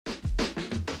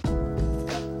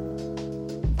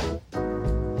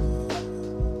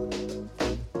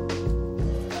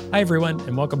Hi, everyone,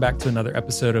 and welcome back to another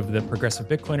episode of The Progressive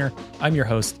Bitcoiner. I'm your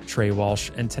host, Trey Walsh,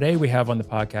 and today we have on the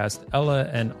podcast Ella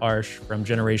and Arsh from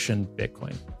Generation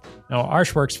Bitcoin. Now,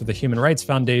 Arsh works for the Human Rights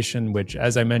Foundation, which,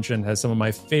 as I mentioned, has some of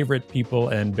my favorite people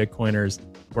and Bitcoiners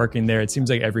working there. It seems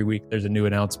like every week there's a new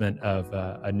announcement of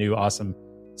a new awesome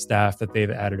staff that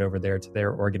they've added over there to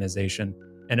their organization.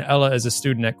 And Ella is a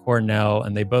student at Cornell,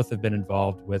 and they both have been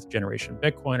involved with Generation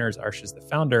Bitcoiners. Arsh is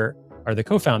the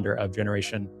co-founder of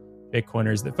Generation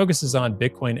Bitcoiners that focuses on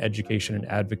Bitcoin education and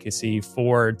advocacy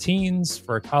for teens,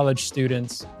 for college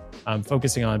students,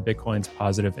 focusing on Bitcoin's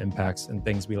positive impacts and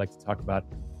things we like to talk about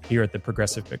here at the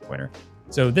Progressive Bitcoiner.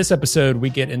 So this episode, we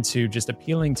get into just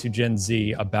appealing to Gen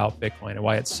Z about Bitcoin and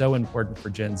why it's so important for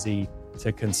Gen Z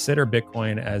to consider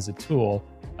Bitcoin as a tool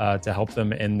to help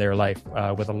them in their life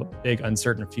with a big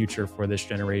uncertain future for this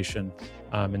generation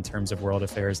in terms of world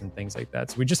affairs and things like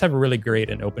that. So we just have a really great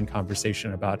and open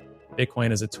conversation about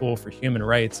Bitcoin as a tool for human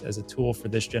rights, as a tool for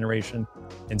this generation,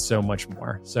 and so much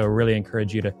more. So really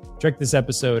encourage you to check this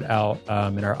episode out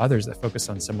and our others that focus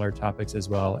on similar topics as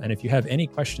well. And if you have any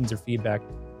questions or feedback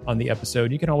on the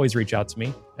episode, you can always reach out to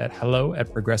me at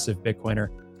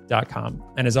hello@progressivebitcoiner.com.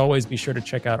 And as always, be sure to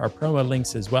check out our promo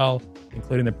links as well,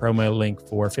 including the promo link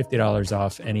for $50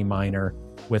 off any miner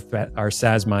with our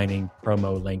SAS mining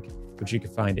promo link, which you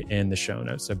can find in the show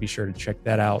notes. So be sure to check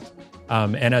that out.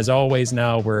 And as always,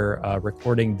 now we're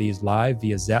recording these live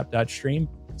via zap.stream.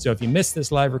 So if you missed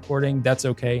this live recording, that's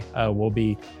okay. We'll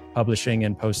be publishing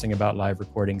and posting about live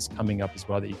recordings coming up as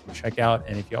well that you can check out.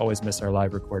 And if you always miss our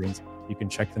live recordings, you can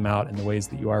check them out in the ways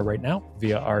that you are right now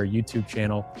via our YouTube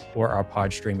channel or our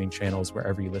pod streaming channels,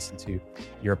 wherever you listen to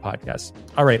your podcasts.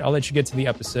 All right, I'll let you get to the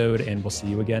episode and we'll see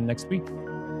you again next week.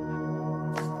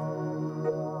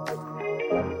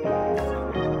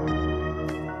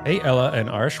 Hey, Ella and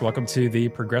Arsh, welcome to the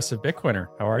Progressive Bitcoiner.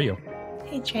 How are you?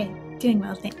 Hey, Trey. Doing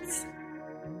well, thanks.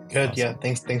 Good. Awesome. Yeah.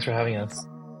 Thanks for having us.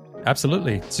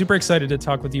 Absolutely. Super excited to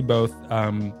talk with you both.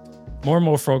 More and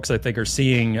more folks, I think, are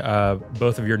seeing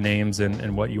both of your names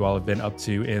and what you all have been up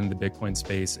to in the Bitcoin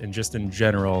space. And just in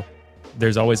general,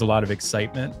 there's always a lot of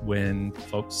excitement when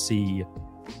folks see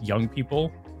young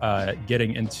people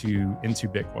getting into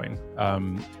Bitcoin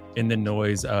in the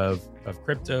noise of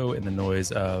crypto, in the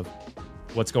noise of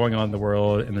what's going on in the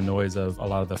world, in the noise of a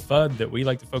lot of the FUD that we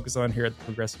like to focus on here at the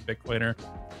Progressive Bitcoiner.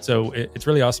 So it's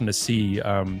really awesome to see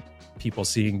people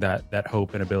seeing that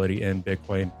hope and ability in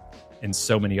Bitcoin and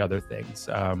so many other things.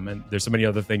 And there's so many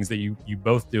other things that you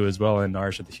both do as well, and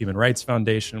Arsh at the Human Rights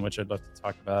Foundation, which I'd love to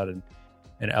talk about, and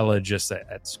Ella just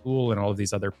at school and all of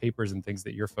these other papers and things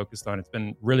that you're focused on. It's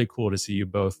been really cool to see you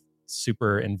both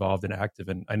super involved and active.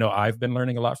 And I know I've been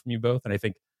learning a lot from you both, and I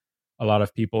think a lot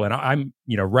of people, and I'm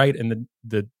right in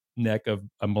the neck of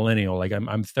a millennial. Like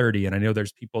I'm 30, and I know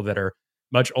there's people that are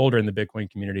much older in the Bitcoin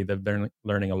community that have been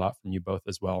learning a lot from you both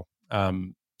as well.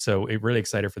 So I'm really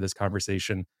excited for this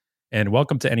conversation, and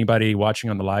welcome to anybody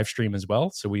watching on the live stream as well.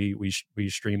 So we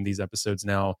stream these episodes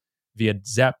now via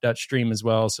zap.stream as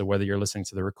well. So whether you're listening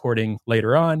to the recording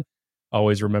later on,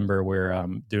 always remember we're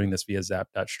doing this via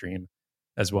zap.stream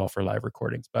as well for live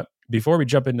recordings. But before we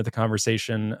jump into the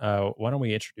conversation, why don't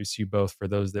we introduce you both for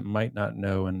those that might not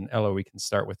know? And Ella, we can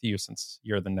start with you since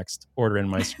you're the next order in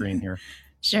my screen here.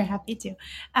 Sure, happy to.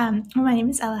 My name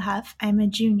is Ella Hough. I'm a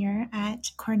junior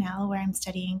at Cornell, where I'm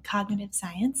studying cognitive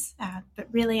science. But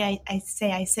really, I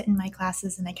say I sit in my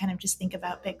classes and I kind of just think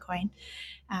about Bitcoin.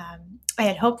 I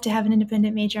had hoped to have an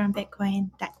independent major on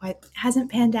Bitcoin. That quite hasn't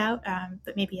panned out,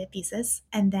 but maybe a thesis.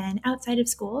 And then outside of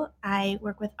school, I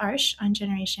work with Arsh on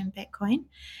Generation Bitcoin.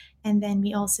 And then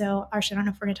we also, Arsh, I don't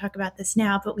know if we're going to talk about this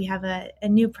now, but we have a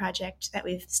new project that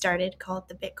we've started called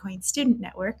the Bitcoin Student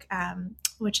Network,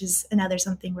 which is another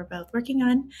something we're both working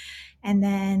on. And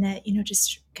then,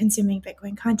 just consuming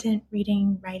Bitcoin content,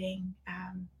 reading, writing.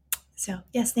 So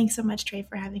yes, thanks so much, Trey,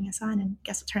 for having us on. And I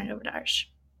guess I'll turn it over to Arsh.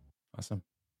 Awesome.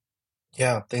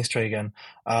 Yeah, thanks, Trey, again.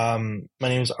 My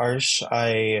name is Arsh.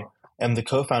 I am the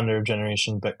co-founder of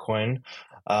Generation Bitcoin,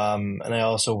 and I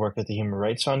also work at the Human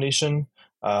Rights Foundation.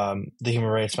 The Human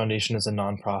Rights Foundation is a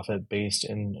nonprofit based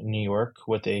in New York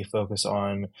with a focus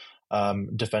on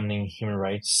defending human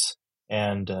rights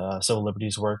and civil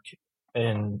liberties work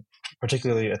in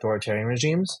particularly authoritarian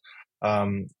regimes.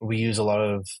 We use a lot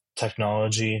of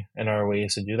technology in our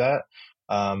ways to do that.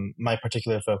 My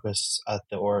particular focus at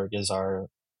the org is our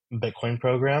Bitcoin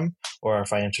program or our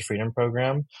financial freedom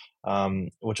program,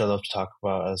 which I'd love to talk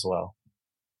about as well.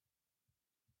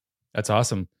 That's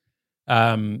awesome.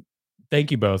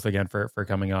 Thank you both again for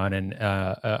coming on. And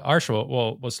Arsh,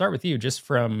 we'll start with you just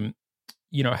from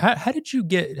how did you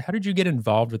get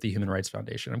involved with the Human Rights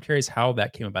Foundation? I'm curious how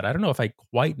that came about. I don't know if I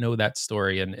quite know that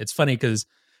story, and it's funny because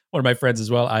one of my friends as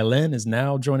well, Eileen, is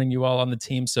now joining you all on the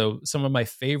team. So some of my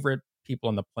favorite people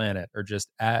on the planet are just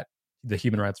at the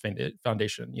Human Rights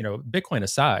Foundation. Bitcoin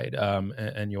aside,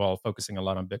 and you all focusing a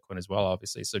lot on Bitcoin as well,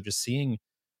 obviously. So just seeing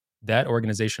that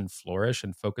organization flourish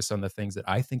and focus on the things that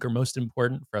I think are most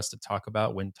important for us to talk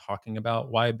about when talking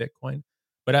about why Bitcoin.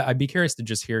 But I'd be curious to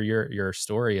just hear your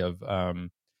story of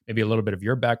maybe a little bit of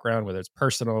your background, whether it's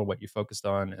personal, what you focused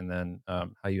on, and then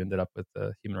how you ended up with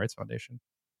the Human Rights Foundation.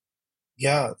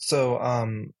 Yeah, so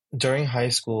during high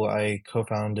school, I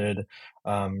co-founded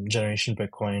Generation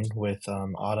Bitcoin with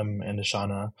Autumn and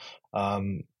Ashana.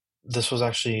 Um, this was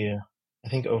actually, I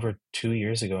think, over 2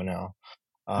 years ago now.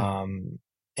 Mhm,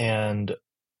 And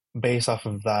based off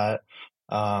of that,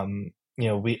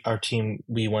 our team,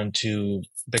 we went to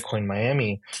Bitcoin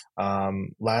Miami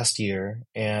last year,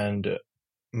 and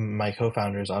my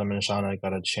co-founders, Autumn and Ashana,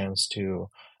 got a chance to,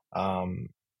 um,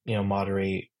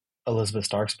 moderate Elizabeth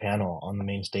Stark's panel on the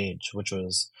main stage, which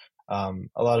was a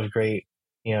lot of great,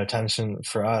 attention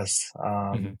for us.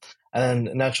 mhm, And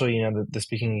then naturally, the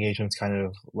speaking engagements kind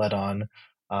of led on,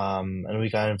 and we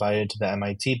got invited to the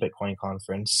MIT Bitcoin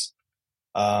conference,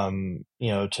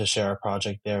 to share our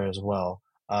project there as well.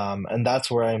 And that's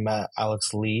where I met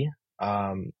Alex Lee.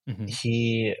 mhm,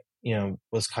 He,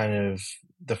 was kind of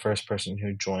the first person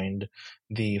who joined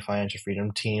the financial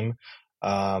freedom team.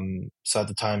 So at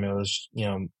the time it was,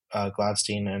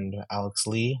 Gladstein and Alex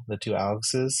Lee, the two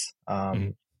Alexes.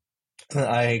 mhm.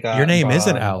 I Your got name brought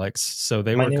isn't on. Alex, so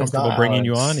they My were name is not comfortable bringing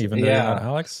you on, Alex. even though you're not Yeah.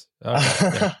 Alex.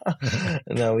 Okay, yeah,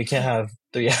 No, we can't have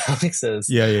three Alexes.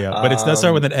 yeah. But it does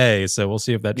start with Um, an A, so we'll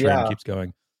see if that trend yeah. keeps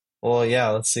going. Well, yeah,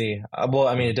 let's see. Well,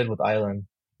 I mean, Yeah. it did with Island,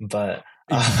 but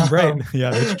Right? um,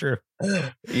 Yeah, that's true.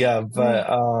 yeah,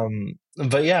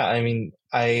 but yeah, I mean,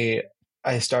 I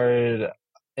started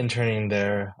interning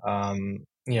there,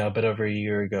 a bit over a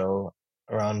year ago,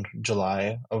 around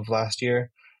July of last year,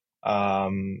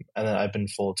 and then I've been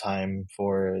full time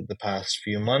for the past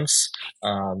few months,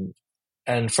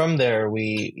 and from there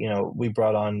we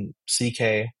brought on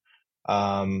CK,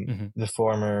 Mhm, the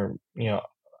former,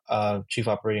 chief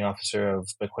operating officer of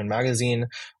Bitcoin Magazine,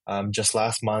 just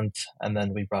last month, and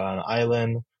then we brought on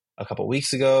Island a couple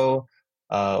weeks ago.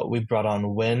 We brought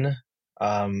on Win,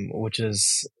 which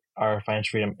is our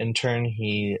financial freedom intern.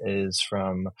 He is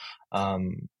from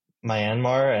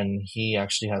Myanmar, and he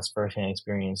actually has firsthand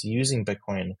experience using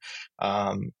Bitcoin,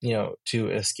 to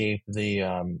escape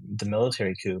the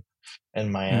military coup in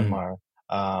mhm. Myanmar.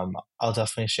 I'll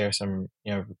definitely share some,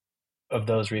 of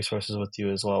those resources with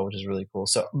you as well, which is really cool.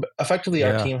 So effectively,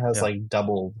 our Yeah, team has yeah. like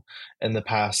doubled in the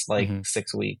past like Mhm.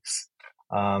 6 weeks.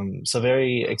 So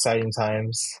very exciting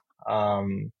times.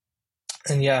 Um,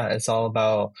 and yeah, it's all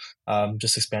about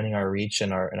just expanding our reach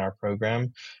in our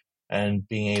program, and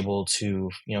being able to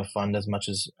fund as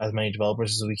many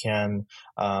developers as we can,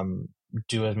 um,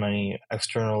 do as many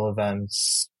external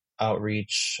events,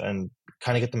 outreach, and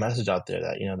kind of get the message out there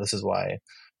that this is why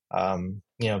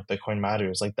Bitcoin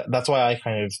matters. Like that's why I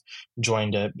kind of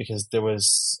joined it, because there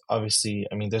was obviously,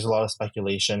 I mean, there's a lot of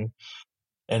speculation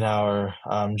in our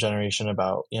generation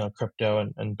about crypto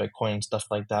and Bitcoin and stuff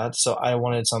like that. So I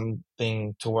wanted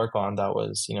something to work on that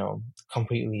was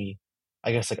completely,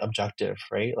 I guess, like objective,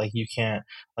 right? Like you can't,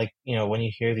 like when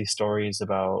you hear these stories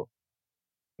about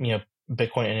you know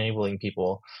Bitcoin enabling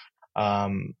people,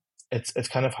 um, it's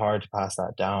kind of hard to pass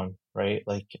that down, right?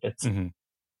 Like Mhm.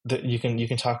 you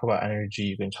can talk about energy,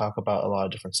 you can talk about a lot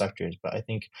of different sectors, but I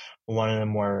think one of the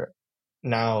more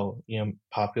now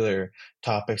popular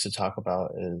topics to talk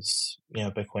about is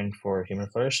Bitcoin for human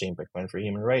flourishing, Bitcoin for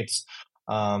human rights,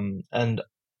 and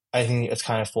I think it's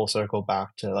kind of full circle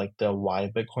back to like the why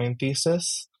Bitcoin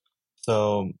thesis.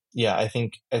 So yeah, I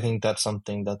think that's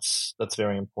something that's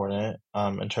very important,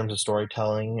 in terms of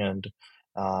storytelling, and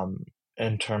um,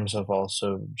 in terms of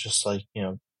also just like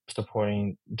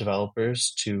supporting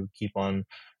developers to keep on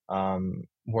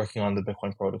working on the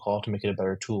Bitcoin protocol to make it a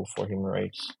better tool for human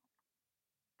rights.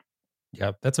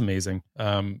 Yeah, that's amazing.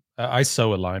 I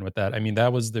so align with that. I mean,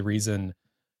 that was the reason.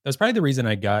 That's probably the reason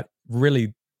I got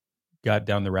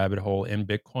down the rabbit hole in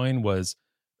Bitcoin was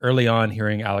early on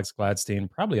hearing Alex Gladstein,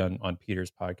 probably on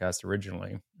Peter's podcast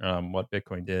originally, what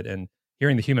Bitcoin did, and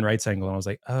hearing the human rights angle. And I was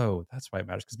like, oh, that's why it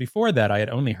matters. Because before that, I had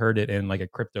only heard it in like a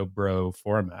crypto bro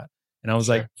format. And I was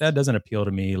like, Sure. that doesn't appeal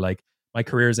to me. Like my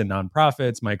career is in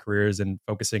nonprofits, my career is in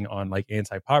focusing on like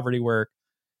anti poverty work,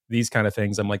 these kind of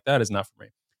things. I'm like, that is not for me.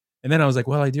 And then I was like,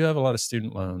 well, I do have a lot of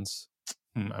student loans.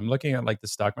 I'm looking at like the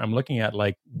stock. I'm looking at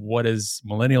like what is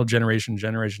millennial generation,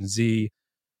 Generation Z,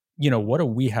 what do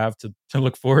we have to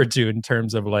look forward to in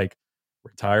terms of like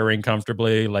retiring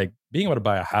comfortably, like being able to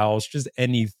buy a house, just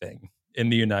anything in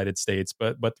the United States,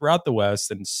 but throughout the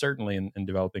West and certainly in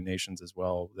developing nations as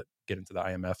well that get into the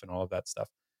IMF and all of that stuff.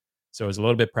 So it's a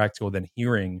little bit practical than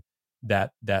hearing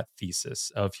that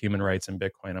thesis of human rights and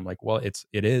Bitcoin. I'm like, well, it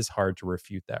is hard to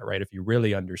refute that, right? If you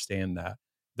really understand that.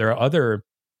 There are other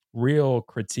real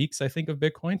critiques, I think, of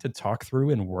Bitcoin to talk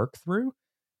through and work through,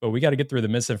 but we got to get through the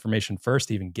misinformation first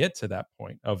to even get to that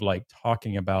point of like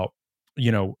talking about,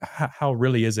 how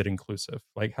really is it inclusive?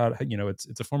 Like how,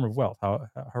 it's a form of wealth.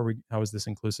 How is this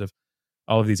inclusive?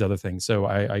 All of these other things. So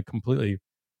I completely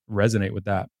resonate with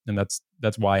that, and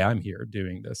that's why I'm here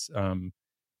doing this.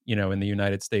 In the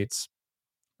United States,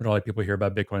 but a lot of people hear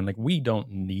about Bitcoin, like we don't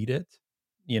need it,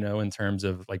 in terms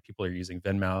of like people are using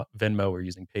Venmo or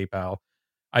using PayPal.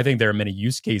 I think there are many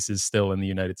use cases still in the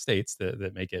United States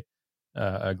that make it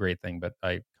a great thing, but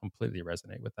I completely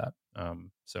resonate with that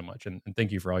so much. And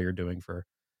thank you for all you're doing for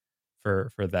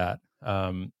that.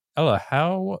 Ella,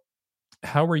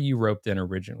 how were you roped in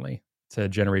originally to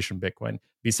Generation Bitcoin?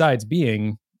 Besides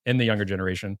being in the younger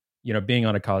generation, being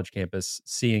on a college campus,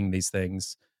 seeing these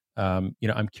things, I'm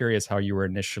curious how you were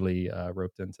initially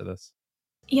roped into this.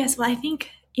 Yes, well, I think,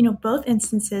 both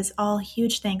instances, all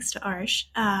huge thanks to Arsh.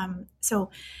 So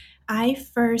I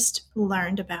first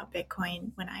learned about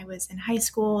Bitcoin when I was in high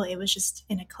school. It was just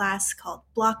in a class called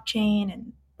blockchain.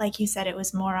 And like you said, it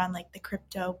was more on like the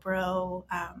crypto bro,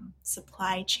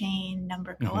 supply chain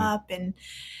number go Hmm. up. And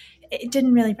it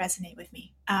didn't really resonate with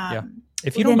me. Yeah.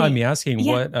 If you don't Then mind it, me asking,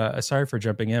 yeah, sorry for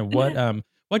jumping in. no, no,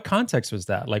 What context was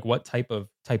that? Like what type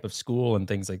of school and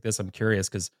things like this? I'm curious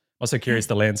because also curious yes,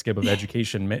 the landscape of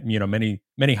education.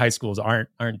 Many high schools aren't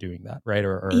doing that, right?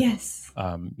 Or yes.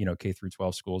 K through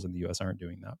 12 schools in the US aren't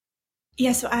doing that.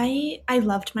 Yeah, so I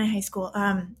loved my high school.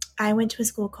 I went to a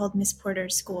school called Miss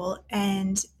Porter's School,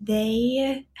 and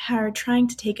they are trying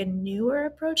to take a newer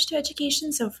approach to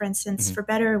education. So, for instance, Hmm. for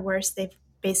better or worse, they've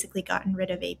basically gotten rid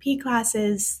of AP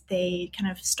classes. They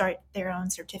kind of start their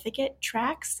own certificate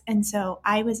tracks, and so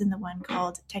I was in the one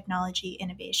called Technology,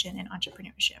 Innovation, and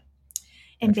Entrepreneurship.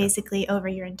 And Gotcha. basically, over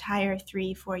your entire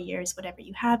 3, 4 years, whatever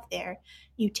you have there,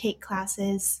 you take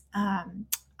classes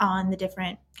on the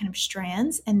different kind of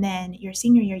strands. And then your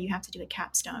senior year, you have to do a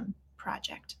capstone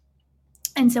project.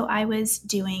 And so I was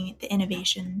doing the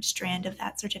innovation strand of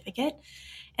that certificate.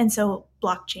 And so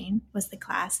blockchain was the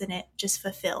class, and it just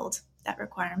fulfilled that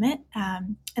requirement.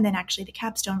 And then actually, the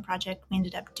capstone project we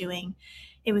ended up doing,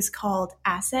 it was called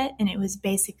Asset, and it was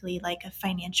basically like a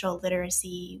financial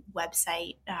literacy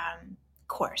website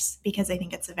course, because I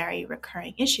think it's a very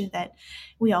recurring issue that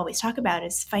we always talk about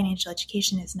is financial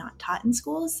education is not taught in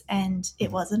schools, and it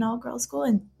Hmm. was an all girls school,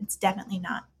 and it's definitely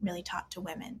not really taught to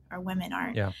women, or women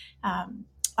aren't Yeah. um,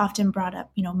 often brought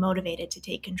up, motivated to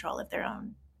take control of their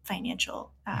own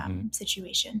financial Hmm.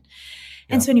 situation.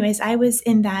 And Yeah. so, anyways, I was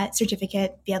in that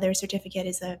certificate. The other certificate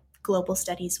is a global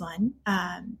studies one.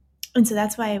 And so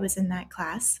that's why I was in that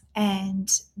class. And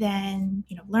then,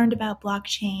 learned about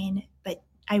blockchain. But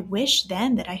I wish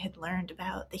then that I had learned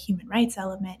about the human rights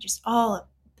element, just all of,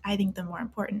 I think, the more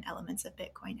important elements of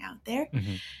Bitcoin out there.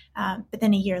 Hmm. But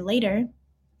then a year later,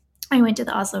 I went to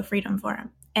the Oslo Freedom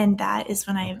Forum. And that is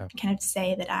when I Okay. kind of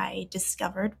say that I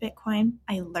discovered Bitcoin.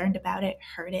 I learned about it,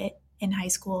 heard it in high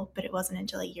school, but it wasn't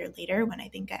until a year later when I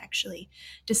think I actually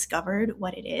discovered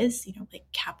what it is, like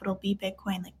capital B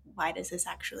Bitcoin, like why does this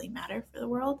actually matter for the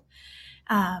world?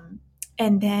 Um,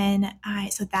 and then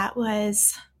so that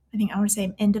was, I think I want to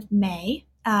say end of May.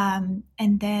 And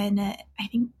then I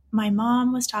think my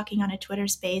mom was talking on a Twitter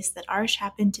space that Arsh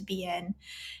happened to be in,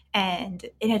 and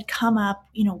it had come up,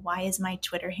 why is my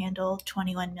Twitter handle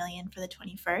 21 million for the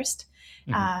 21st?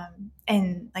 Hmm.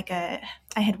 And like I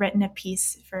had written a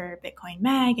piece for Bitcoin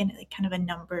Mag, and like kind of a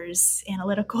numbers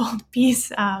analytical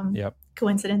piece. Yep.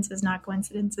 Coincidences, not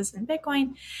coincidences in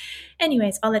Bitcoin.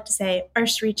 Anyways, all that to say,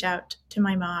 Arsh reached out to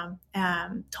my mom,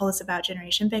 told us about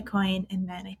Generation Bitcoin, and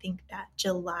then I think that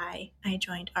July I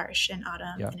joined Arsh and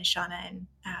Autumn Yeah. and Ashana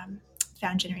and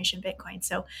found Generation Bitcoin.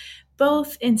 So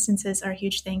both instances are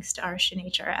huge thanks to Arsh and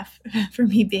HRF for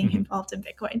me being Hmm. involved in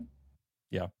Bitcoin.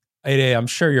 Yeah. I'm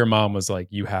sure your mom was like,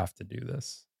 you have to do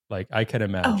this. Like I can Oh,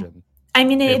 imagine I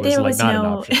mean, it was there like was not an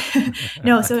no, option.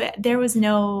 no. So there was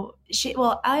no.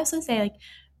 Well, I also say like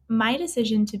my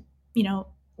decision to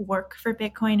work for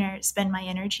Bitcoin or spend my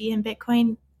energy in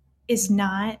Bitcoin is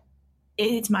not.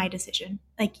 It's my decision.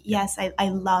 Like, Yeah. yes, I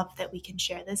love that we can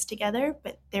share this together,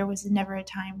 but there was never a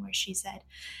time where she said,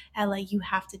 Ella, you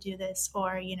have to do this,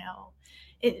 or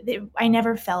I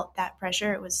never felt that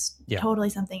pressure. It was Yeah. totally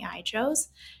something I chose.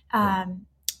 Yeah.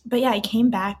 But yeah, I came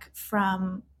back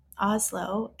from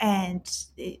Oslo, and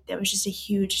that was just a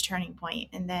huge turning point.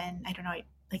 And then I don't know,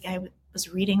 like I was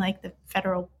reading like the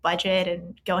federal budget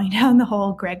and going down the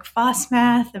whole Greg Foss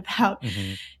math about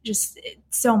Mm-hmm. just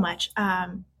so much.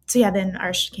 So yeah, then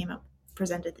Arsh came up,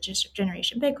 presented the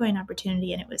Generation Bitcoin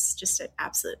opportunity, and it was just an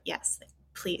absolute yes. Like,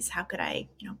 please, how could I,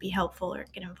 be helpful or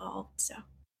get involved? So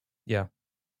Yeah,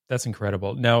 that's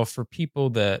incredible. Now, for people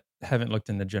that haven't looked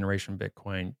into Generation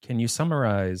Bitcoin, can you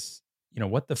summarize,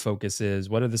 what the focus is?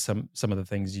 What are some of the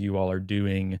things you all are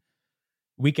doing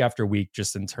week after week,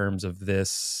 just in terms of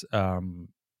this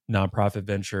nonprofit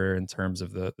venture, in terms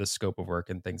of the scope of work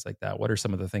and things like that? What are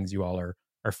some of the things you all are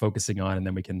focusing on, and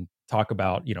then we can talk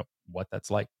about what that's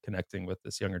like connecting with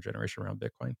this younger generation around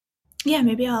Bitcoin. yeah,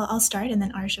 maybe I'll start and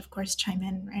then Arsh, of course, chime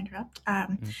in or interrupt.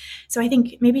 Mhm. So I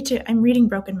think I'm reading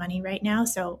Broken Money right now,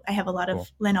 so I have a lot Cool.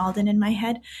 of Lynn Alden in my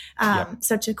head. Yeah.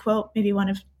 So to quote maybe one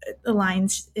of the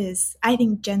lines is, I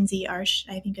think Gen Z, Arsh,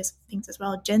 I think thinks as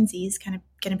well, Gen Z is kind of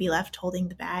going to be left holding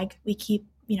the bag. We keep,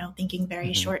 thinking very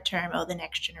Hmm. short term, oh, the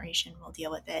next generation will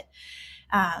deal with it.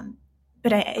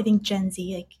 But I think Gen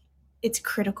Z, like, it's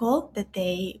critical that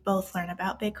they both learn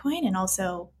about Bitcoin and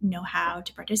also know how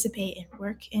to participate and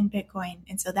work in Bitcoin.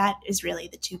 And so that is really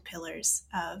the two pillars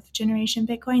of Generation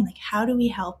Bitcoin. Like, how do we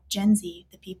help Gen Z,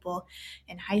 the people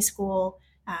in high school,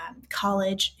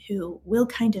 college, who will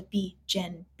kind of be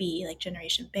Gen B, like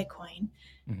Generation Bitcoin,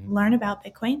 Hmm. learn about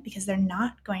Bitcoin because they're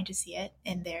not going to see it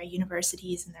in their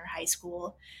universities and their high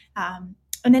school.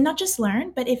 And then not just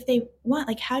learn, but if they want,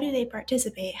 like, how do they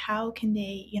participate? How can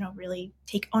they, really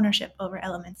take ownership over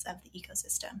elements of the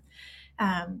ecosystem?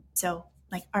 So,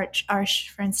 like Arsh,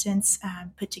 for instance,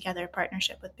 put together a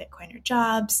partnership with Bitcoiner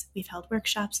Jobs. We've held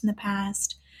workshops in the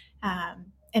past.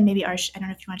 And maybe Arsh, I don't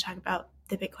know if you want to talk about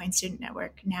the Bitcoin Student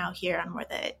Network now here on more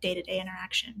the day-to-day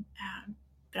interaction.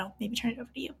 But I'll maybe turn it over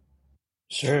to you.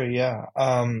 Sure, yeah.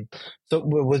 So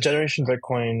with Generation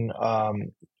Bitcoin,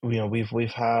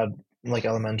 we've had, like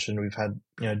Ella mentioned, we've had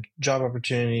job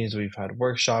opportunities, we've had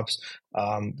workshops.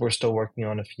 We're still working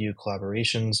on a few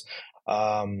collaborations.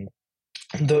 Um,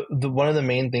 the one of the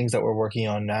main things that we're working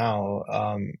on now,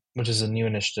 which is a new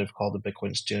initiative called the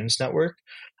Bitcoin Students Network,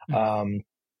 Hmm. um,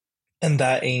 and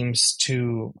that aims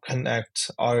to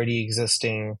connect already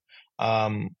existing,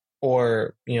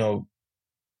 or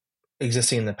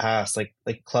existing in the past, like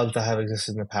clubs that have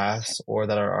existed in the past or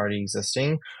that are already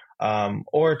existing,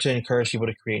 or to encourage people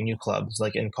to create new clubs,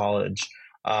 like in college,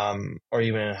 or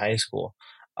even in high school.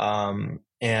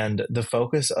 And the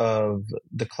focus of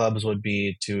the clubs would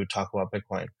be to talk about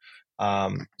Bitcoin.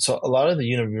 So a lot of the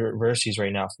universities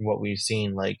right now, from what we've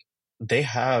seen, like they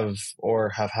have or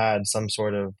have had some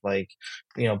sort of like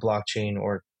blockchain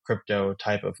or crypto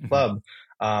type of Hmm. club,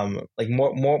 like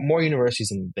more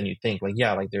universities than you think. Like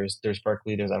yeah, like there's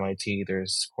Berkeley, there's MIT,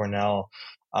 there's Cornell,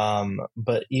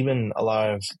 but even a lot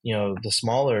of the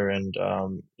smaller and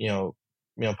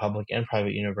public and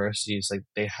private universities, like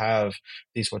they have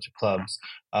these sorts of clubs.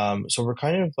 So we're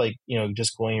kind of like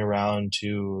just going around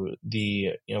to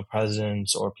the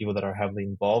presidents or people that are heavily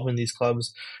involved in these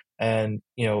clubs, and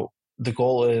the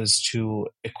goal is to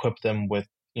equip them with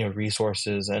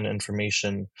resources and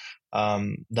information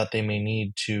that they may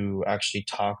need to actually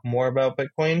talk more about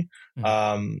Bitcoin. Hmm.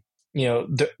 Um,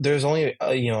 there's only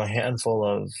a handful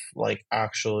of like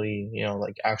actually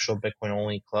like actual Bitcoin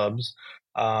only clubs.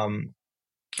 Um,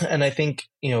 and I think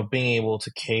being able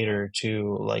to cater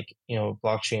to like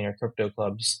blockchain or crypto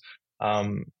clubs,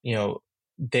 um, you know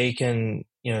they can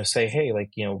say, hey,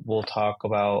 like we'll talk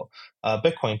about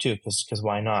Bitcoin too, because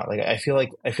why not? Like I feel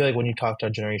like when you talk to a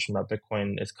generation about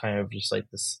Bitcoin, it's kind of just like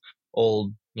this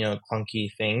old clunky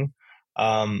thing.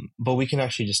 But we can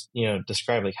actually just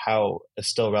describe like how it's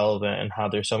still relevant and how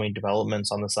there's so many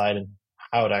developments on the side and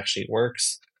how it actually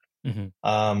works. Hmm.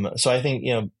 So I think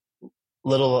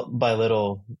little by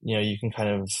little, you can kind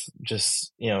of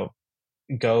just,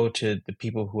 go to the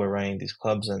people who are running these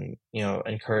clubs and,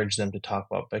 encourage them to talk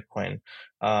about Bitcoin.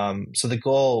 So the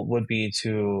goal would be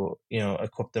to,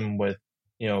 equip them with,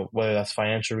 whether that's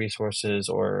financial resources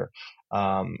or,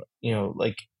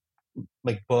 like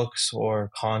books or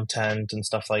content and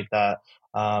stuff like that,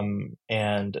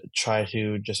 and try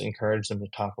to just encourage them to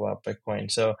talk about Bitcoin.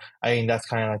 So I think that's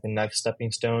kind of like the next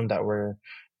stepping stone that we're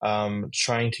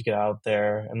trying to get out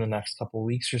there in the next couple of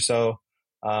weeks or so.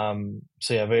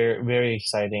 So yeah, very very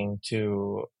exciting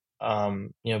to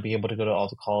be able to go to all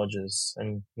the colleges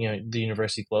and the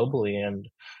university globally and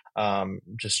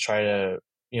just try to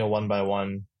one by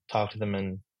one talk to them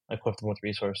and equip them with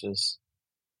resources.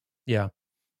 Yeah,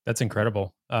 that's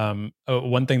incredible.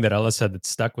 One thing that Ella said that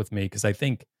stuck with me, because I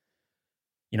think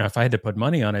if I had to put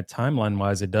money on it, timeline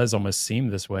wise, it does almost seem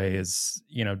this way is,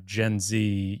 Gen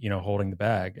Z, holding the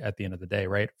bag at the end of the day,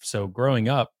 right? So growing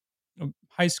up,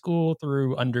 high school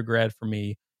through undergrad for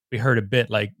me, we heard a bit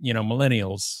like,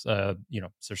 millennials,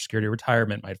 Social Security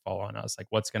retirement might fall on us. Like,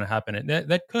 what's going to happen? And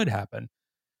that could happen.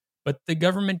 But the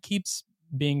government keeps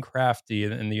being crafty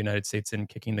in the United States and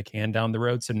kicking the can down the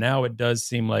road. So now it does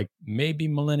seem like maybe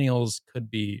millennials could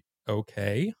be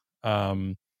okay.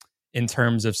 In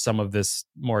terms of some of this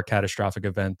more catastrophic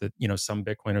event that some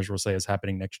Bitcoiners will say is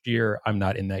happening next year. I'm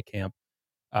not in that camp.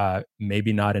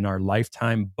 Maybe not in our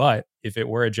lifetime, but if it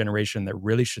were a generation that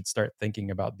really should start thinking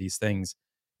about these things,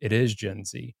 it is Gen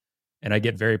Z. And I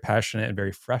get very passionate and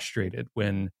very frustrated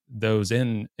when those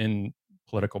in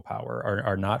political power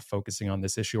are not focusing on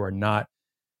this issue, are not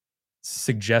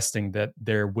suggesting that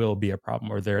there will be a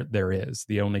problem, or there is.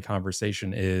 The only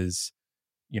conversation is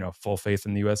full faith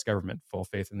in the US government, full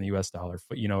faith in the US dollar.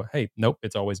 Hey, nope,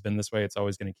 it's always been this way. It's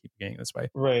always going to keep getting this way.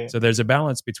 Right. So there's a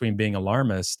balance between being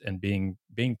alarmist and being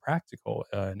practical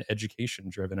and education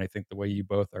driven. I think the way you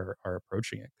both are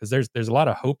approaching it, because there's a lot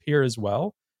of hope here as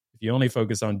well. If you only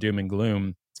focus on doom and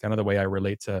gloom, it's kind of the way I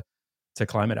relate to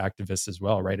climate activists as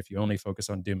well, right? If you only focus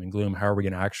on doom and gloom, how are we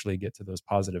going to actually get to those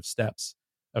positive steps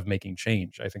of making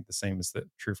change? I think the same is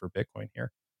true for Bitcoin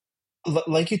here.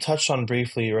 Like you touched on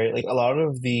briefly, right? Like a lot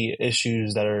of the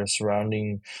issues that are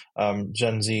surrounding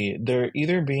Gen Z, they're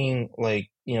either being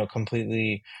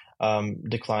completely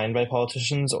declined by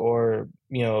politicians, or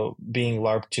being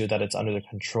LARPed to that it's under their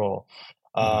control.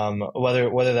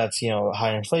 Whether that's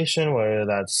high inflation, whether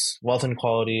that's wealth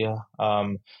inequality,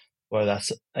 whether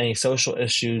that's any social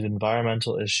issues,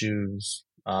 environmental issues,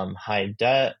 high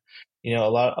debt. A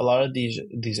lot of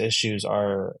these issues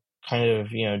are kind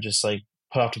of just like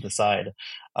put off to the side.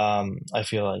 I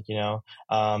feel like,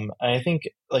 and I think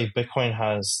like Bitcoin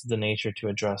has the nature to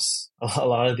address a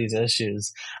lot of these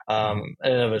issues in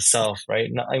and of itself, right?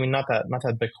 Not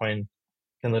that Bitcoin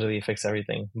can literally fix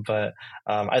everything, but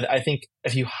I think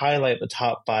if you highlight the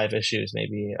top 5 issues,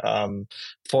 maybe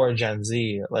for Gen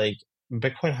Z, like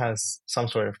Bitcoin has some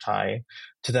sort of tie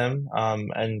to them,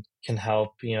 and can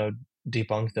help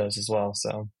debunk those as well.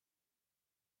 So.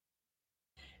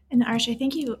 And Arsh, I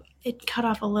think it cut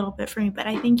off a little bit for me, but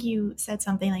I think you said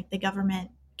something like the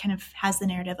government kind of has the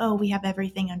narrative, oh, we have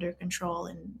everything under control,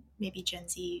 and maybe Gen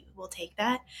Z will take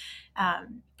that.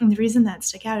 And the reason that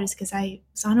stuck out is because I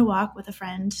was on a walk with a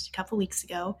friend a couple weeks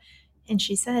ago, and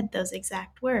she said those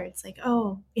exact words, like,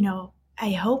 oh,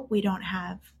 I hope we don't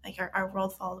have like our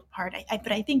world fall apart.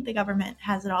 But I think the government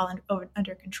has it all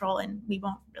under control, and we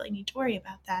won't really need to worry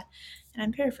about that. And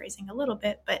I'm paraphrasing a little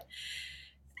bit, but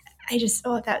I just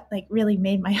that like really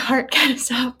made my heart kind of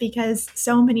stop, because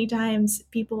so many times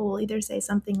people will either say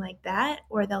something like that,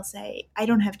 or they'll say, I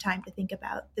don't have time to think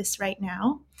about this right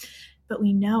now. But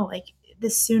we know, like, the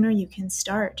sooner you can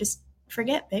start, just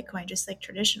forget Bitcoin, just like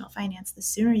traditional finance, the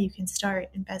sooner you can start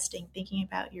investing, thinking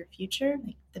about your future,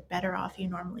 like the better off you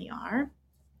normally are.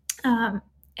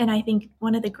 And I think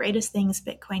one of the greatest things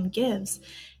Bitcoin gives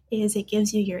is it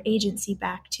gives you your agency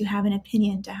back to have an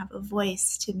opinion, to have a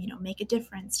voice, to make a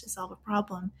difference, to solve a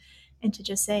problem, and to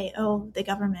just say, oh, the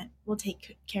government will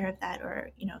take care of that, or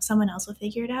someone else will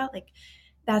figure it out. Like,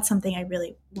 that's something I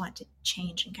really want to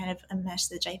change, and kind of a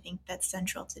message I think that's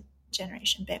central to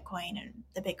Generation Bitcoin and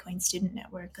the Bitcoin Student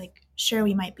Network. Like, sure,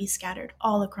 we might be scattered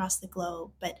all across the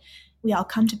globe, but we all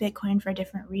come to Bitcoin for a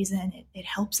different reason. It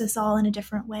helps us all in a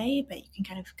different way, but you can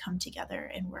kind of come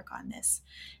together and work on this,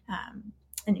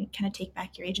 and kind of take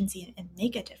back your agency and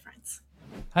make a difference.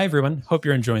 Hi, everyone. Hope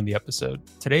you're enjoying the episode.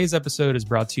 Today's episode is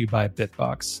brought to you by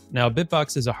Bitbox. Now,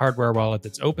 Bitbox is a hardware wallet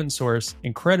that's open source,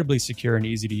 incredibly secure and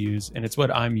easy to use, and it's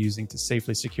what I'm using to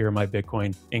safely secure my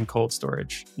Bitcoin in cold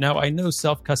storage. Now, I know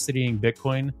self-custodying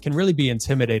Bitcoin can really be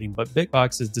intimidating, but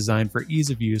Bitbox is designed for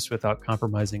ease of use without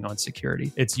compromising on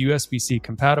security. It's USB-C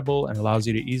compatible and allows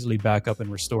you to easily back up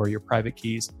and restore your private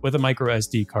keys with a micro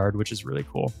SD card, which is really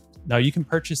cool. Now, you can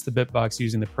purchase the Bitbox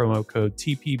using the promo code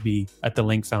TPB at the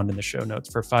link found in the show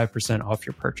notes for 5% off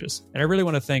your purchase. And I really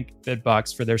want to thank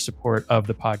Bitbox for their support of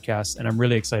the podcast, and I'm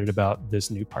really excited about this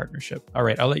new partnership. All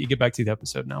right, I'll let you get back to the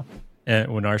episode now.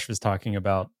 And when Arsh was talking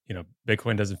about,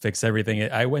 Bitcoin doesn't fix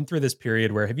everything, I went through this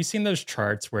period where, have you seen those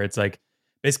charts where it's like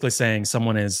basically saying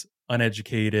someone is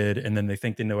uneducated and then they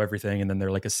think they know everything and then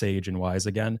they're like a sage and wise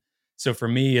again? So for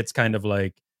me, it's kind of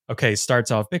like, okay,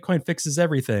 starts off, Bitcoin fixes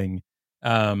everything.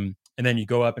 And then you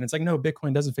go up and it's like, no,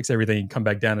 Bitcoin doesn't fix everything. You come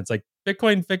back down. It's like,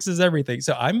 Bitcoin fixes everything.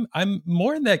 So I'm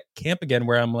more in that camp again,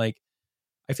 where I'm like,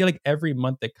 I feel like every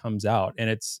month that comes out and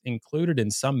it's included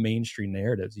in some mainstream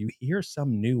narratives, you hear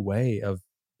some new way of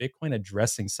Bitcoin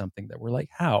addressing something that we're like,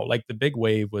 how? Like the big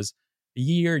wave was a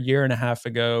year and a half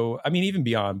ago. I mean, even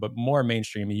beyond, but more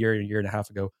mainstream, a year and a half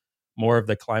ago, more of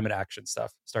the climate action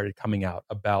stuff started coming out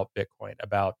about Bitcoin,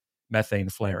 about methane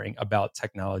flaring, about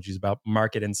technologies, about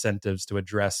market incentives to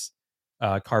address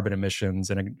carbon emissions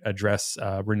and address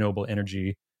renewable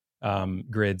energy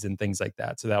grids and things like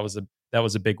that. So that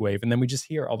was a big wave. And then we just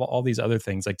hear all these other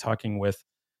things, like talking with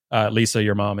Lisa,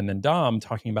 your mom, and then Dom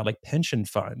talking about like pension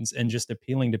funds and just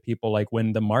appealing to people, like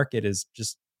when the market is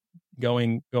just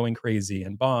going crazy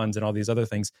and bonds and all these other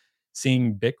things,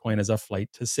 seeing Bitcoin as a flight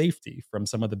to safety from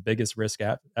some of the biggest risk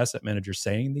asset managers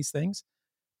saying these things.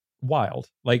 Wild.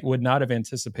 Like would not have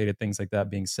anticipated things like that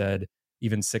being said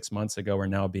even 6 months ago are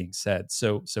now being said.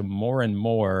 So more and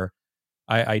more,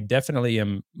 I definitely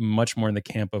am much more in the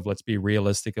camp of let's be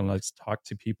realistic and let's talk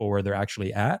to people where they're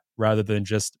actually at rather than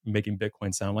just making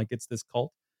Bitcoin sound like it's this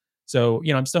cult. So,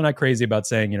 I'm still not crazy about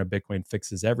saying, Bitcoin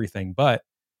fixes everything, but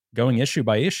going issue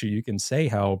by issue, you can say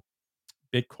how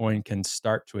Bitcoin can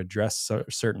start to address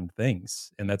certain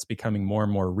things. And that's becoming more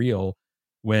and more real.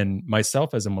 When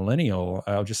myself as a millennial,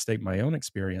 I'll just state my own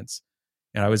experience.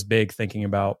 And I was big thinking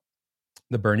about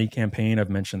the Bernie campaign. I've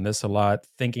mentioned this a lot,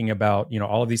 thinking about,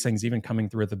 all of these things even coming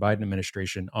through with the Biden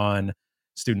administration on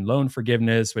student loan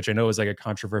forgiveness, which I know is like a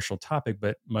controversial topic,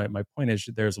 but my point is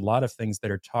there's a lot of things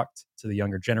that are talked to the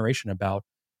younger generation about,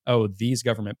 oh, these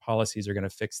government policies are going to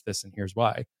fix this and here's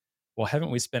why. Well,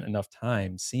 haven't we spent enough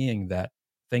time seeing that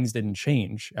things didn't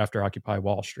change after Occupy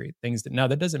Wall Street? Now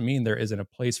that doesn't mean there isn't a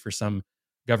place for some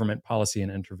government policy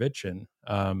and intervention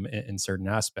in certain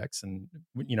aspects. And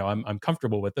I'm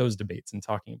comfortable with those debates and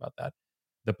talking about that.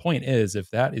 The point is,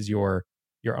 if that is your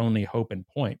only hope and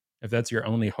point, if that's your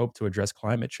only hope to address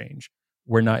climate change,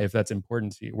 we're not. If that's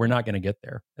important to you, we're not going to get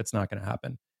there. That's not going to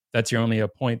happen. That's your only a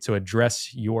point to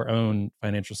address your own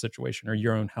financial situation or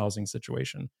your own housing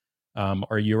situation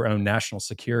or your own national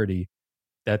security.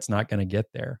 That's not going to get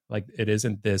there. Like it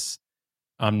isn't this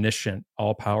omniscient,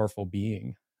 all powerful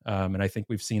being. And I think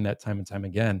we've seen that time and time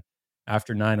again.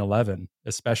 After 9/11,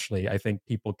 especially, I think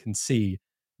people can see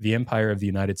the empire of the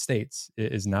United States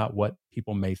is not what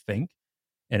people may think.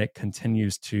 And it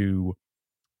continues to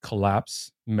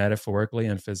collapse metaphorically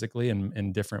and physically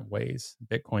in different ways.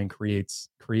 Bitcoin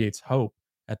creates hope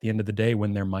at the end of the day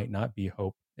when there might not be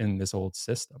hope in this old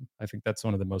system. I think that's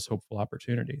one of the most hopeful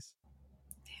opportunities.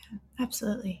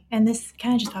 Absolutely. And this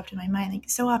kind of just popped in my mind. Like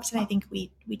so often, I think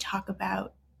we talk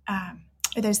about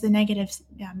or there's the negative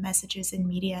messages in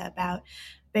media about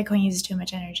Bitcoin uses too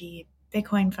much energy,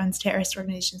 Bitcoin funds terrorist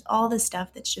organizations, all this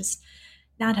stuff that's just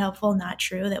not helpful, not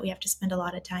true, that we have to spend a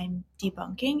lot of time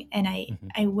debunking. And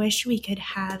I wish we could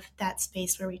have that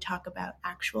space where we talk about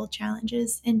actual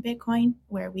challenges in Bitcoin,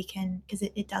 where we can, because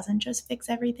it doesn't just fix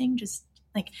everything, just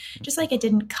like it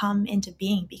didn't come into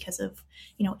being because of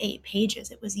 8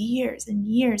 pages. It was years and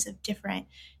years of different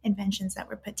inventions that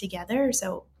were put together.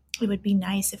 So it would be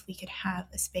nice if we could have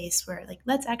a space where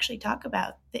let's actually talk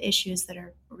about the issues that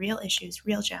are real issues,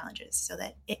 real challenges, so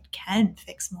that it can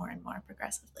fix more and more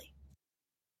progressively.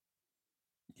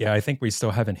 Yeah, I think we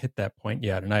still haven't hit that point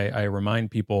yet. And I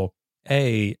remind people,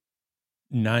 90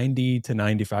 to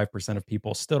 95% of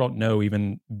people still don't know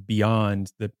even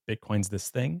beyond that Bitcoin's this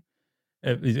thing.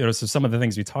 So some of the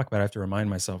things we talk about, I have to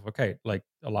remind myself, okay, like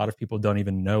a lot of people don't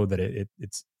even know that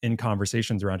it's in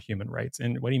conversations around human rights.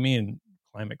 And what do you mean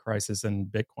climate crisis and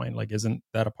Bitcoin? Like, isn't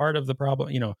that a part of the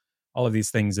problem? All of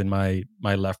these things in my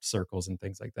left circles and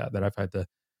things like that I've had to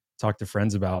talk to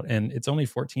friends about. And it's only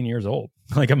 14 years old.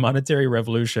 Like a monetary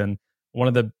revolution, one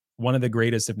of the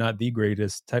greatest, if not the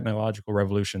greatest technological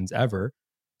revolutions ever,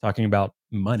 talking about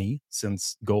money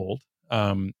since gold.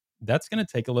 That's going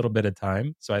to take a little bit of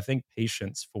time. So I think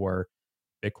patience for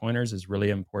Bitcoiners is really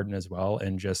important as well.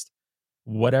 And just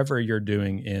whatever you're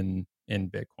doing in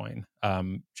Bitcoin,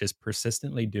 just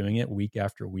persistently doing it week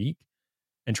after week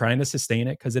and trying to sustain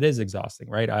it because it is exhausting,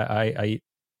 right? I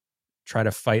try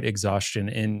to fight exhaustion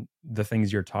in the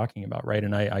things you're talking about, right?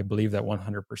 And I believe that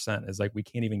 100% is like we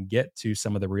can't even get to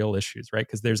some of the real issues, right?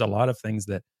 Because there's a lot of things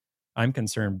that I'm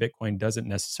concerned Bitcoin doesn't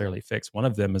necessarily fix. One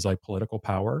of them is like political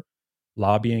power,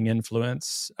 lobbying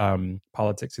influence,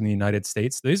 politics in the United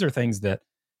States. These are things that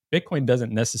Bitcoin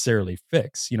doesn't necessarily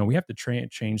fix. We have to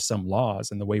change some laws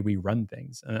and the way we run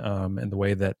things, and the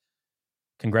way that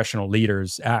congressional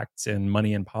leaders act and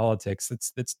money in politics.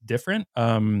 That's different.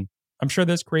 I'm sure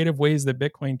there's creative ways that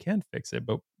Bitcoin can fix it,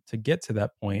 but to get to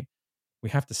that point, we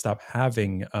have to stop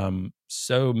having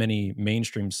so many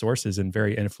mainstream sources and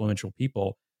very influential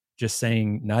people just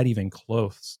saying not even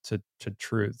close to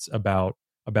truths about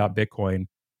Bitcoin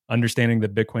understanding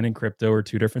that Bitcoin and crypto are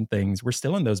two different things. We're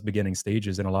still in those beginning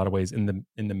stages in a lot of ways in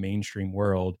the mainstream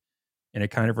world. And it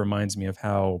kind of reminds me of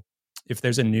how if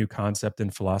there's a new concept in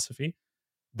philosophy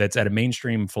that's at a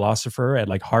mainstream philosopher at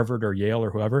like Harvard or Yale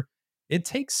or whoever, it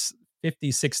takes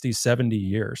 50, 60, 70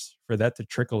 years for that to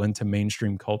trickle into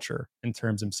mainstream culture in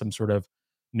terms of some sort of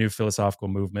new philosophical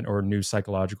movement or new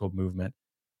psychological movement.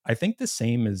 I think the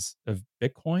same is of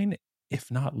Bitcoin, if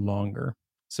not longer.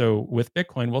 So with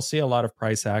Bitcoin, we'll see a lot of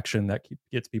price action that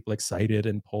gets people excited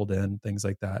and pulled in, things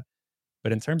like that.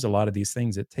 But in terms of a lot of these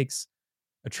things, it takes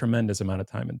a tremendous amount of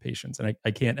time and patience. And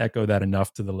I can't echo that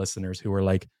enough to the listeners who are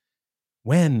like,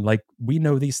 when? Like, we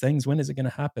know these things. When is it going to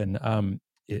happen?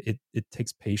 It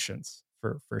takes patience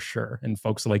for sure. And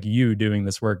folks like you doing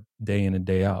this work day in and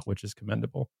day out, which is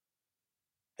commendable.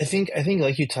 I think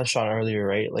like you touched on earlier,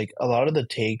 right? Like a lot of the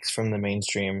takes from the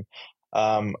mainstream,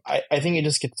 I think it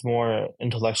just gets more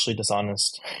intellectually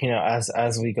dishonest,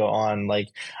 as we go on. Like,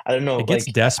 I don't know, It gets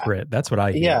like, desperate. That's what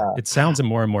I hear. yeah, It sounds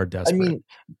more and more I desperate. mean,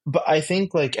 but I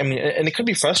think like, I mean, and it could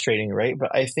be frustrating, right?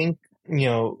 But I think,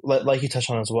 like you touched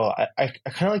on as well, I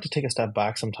kind of like to take a step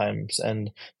back sometimes and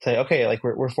say, okay, like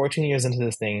we're 14 years into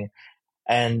this thing,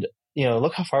 and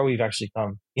look how far we've actually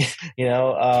come.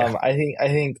 Yeah. I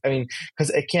mean,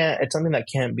 because it's something that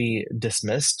can't be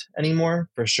dismissed anymore,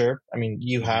 for sure. I mean,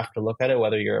 you Mhm. have to look at it,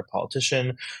 whether you're a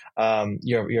politician,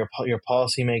 you're a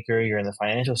policymaker, you're in the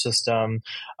financial system.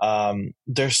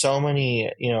 There's so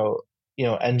many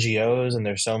NGOs, and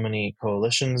there's so many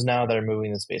coalitions now that are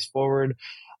moving the space forward.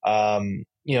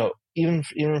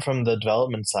 Even from the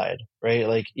development side, right?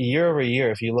 Like year over year,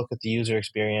 if you look at the user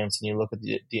experience and you look at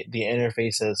the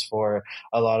interfaces for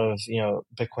a lot of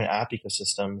Bitcoin app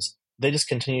ecosystems, they just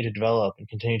continue to develop and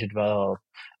continue to develop.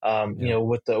 Yeah.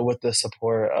 With the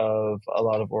support of a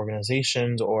lot of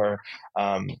organizations, or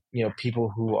people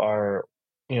who are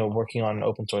working on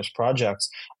open source projects.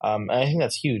 And I think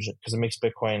that's huge because it makes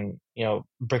Bitcoin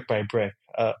brick by brick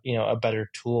a better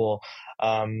tool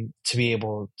to be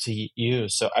able to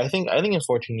use. So I think in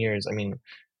 14 years, I mean,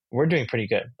 we're doing pretty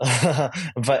good,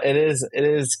 but it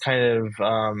is kind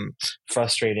of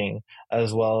frustrating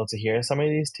as well to hear some of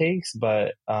these takes.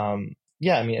 But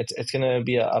yeah, I mean, it's gonna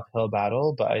be an uphill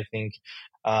battle, but I think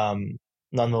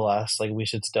nonetheless, like we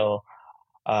should still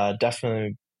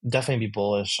definitely be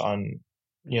bullish on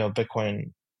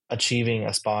Bitcoin achieving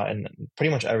a spot in pretty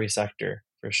much every sector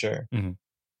for sure. Mhm.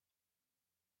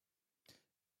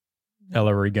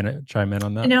 Ella, were you going to chime in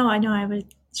on that? No, I know. I was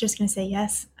just going to say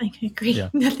yes. I can agree. Yeah.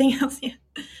 Nothing else. Yeah.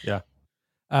 Yeah.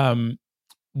 Um,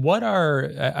 what are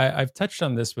I've touched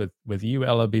on this with you,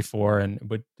 Ella, before, and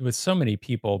with so many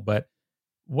people, but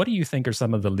what do you think are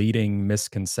some of the leading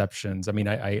misconceptions? I mean,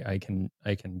 I can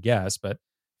guess, but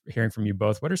hearing from you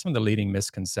both, what are some of the leading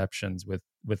misconceptions with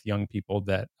young people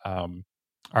that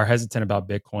are hesitant about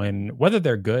Bitcoin, whether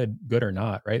they're good or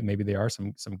not, right? Maybe they are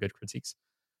some good critiques.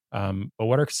 But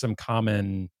what are some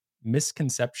common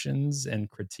misconceptions and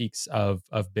critiques of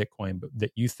Bitcoin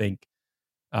that you think,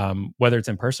 whether it's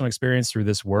in personal experience through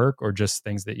this work or just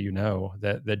things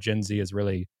that that Gen Z is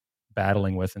really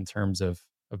battling with in terms of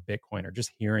Bitcoin or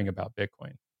just hearing about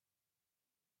Bitcoin?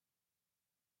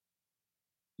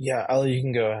 Yeah, Ali, you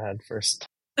can go ahead first.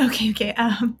 Okay. Okay.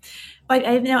 But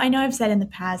I know I've said in the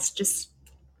past, just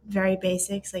very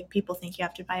basics. Like people think you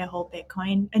have to buy a whole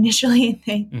Bitcoin initially,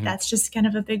 and Mhm. that's just kind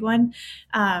of a big one.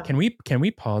 Can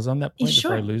we pause on that point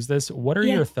before I Sure. lose this? What are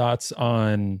Yeah. your thoughts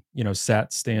on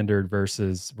SAT standard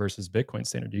versus Bitcoin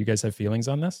standard? Do you guys have feelings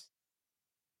on this,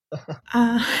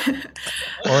 Uh,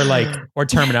 or like or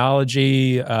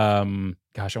terminology?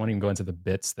 Gosh, I won't even go into the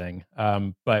bits thing.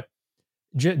 But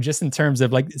just in terms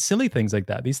of like silly things like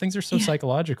that, these things are so yeah.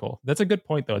 psychological. That's a good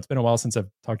point, though. It's been a while since I've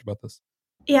talked about this.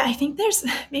 Yeah, I think there's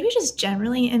maybe just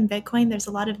generally in Bitcoin, there's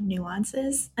a lot of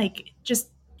nuances, like just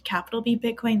capital B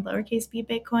Bitcoin, lowercase b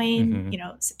Bitcoin, Hmm.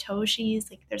 Satoshis.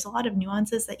 Like there's a lot of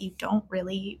nuances that you don't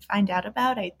really find out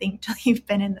about, I think, till you've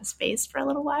been in the space for a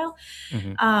little while.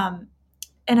 Hmm. Um,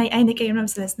 and I think I've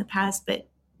noticed this in the past, but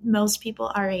most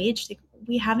people our age, like,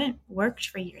 we haven't worked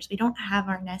for years. We don't have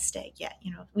our nest egg yet.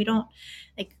 We don't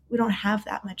have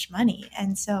that much money.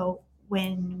 And so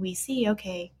when we see,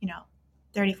 okay,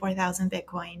 34,000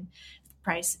 Bitcoin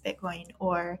price of Bitcoin,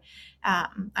 or I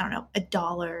don't know, a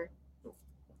dollar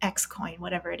X coin,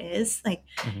 whatever it is, like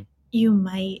Hmm. you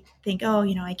might think, oh,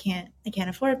 I can't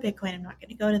afford Bitcoin. I'm not going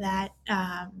to go to that.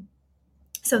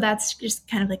 So that's just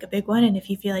kind of like a big one. And if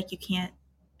you feel like you can't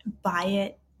buy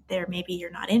it, there maybe you're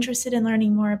not interested in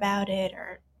learning more about it,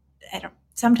 or I don't.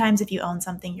 Sometimes if you own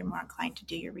something, you're more inclined to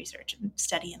do your research and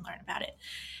study and learn about it.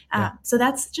 Yeah. So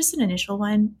that's just an initial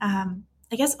one.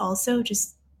 I guess also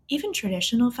just even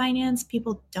traditional finance,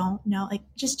 people don't know, like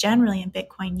just generally in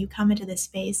Bitcoin, you come into this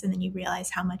space and then you realize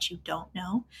how much you don't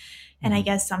know. And I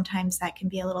guess sometimes that can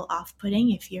be a little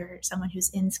off-putting if you're someone who's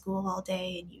in school all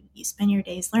day and you spend your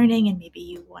days learning, and maybe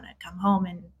you want to come home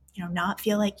and not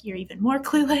feel like you're even more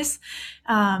clueless.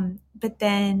 But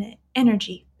then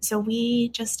energy. So we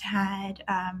just had.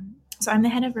 So I'm the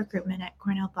head of recruitment at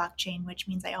Cornell Blockchain, which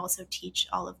means I also teach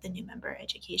all of the new member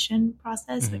education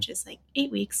process, which is like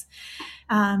 8 weeks.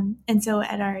 And so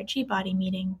at our G Body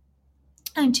meeting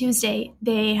on Tuesday,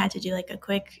 they had to do like a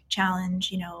quick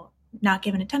challenge, not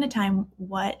given a ton of time,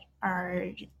 what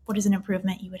is an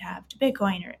improvement you would have to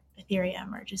Bitcoin or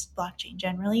Ethereum or just blockchain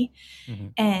generally.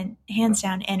 And hands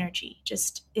down, energy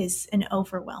just is an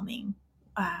overwhelming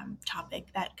topic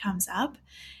that comes up.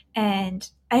 And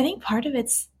I think part of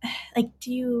it's like,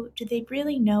 do they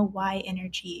really know why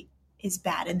energy is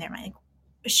bad in their mind?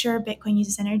 Like, sure, Bitcoin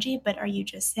uses energy, but are you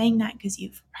just saying that because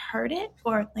you've heard it?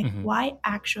 Or like, why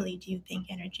actually do you think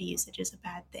energy usage is a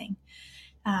bad thing?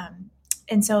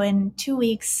 And so in 2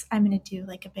 weeks, I'm going to do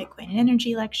like a Bitcoin and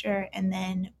energy lecture. And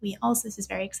then we also, this is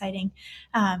very exciting,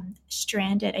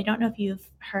 Stranded. I don't know if you've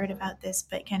heard about this,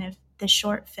 but kind of the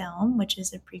short film, which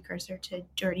is a precursor to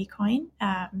Dirty Coin.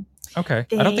 Okay.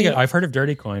 I don't think I've heard of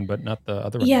Dirty Coin, but not the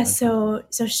other one. Yeah, so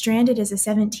Stranded is a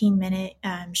 17-minute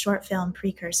short film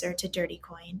precursor to Dirty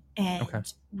Coin, and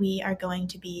we are going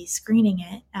to be screening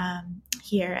it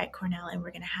here at Cornell, and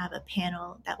we're going to have a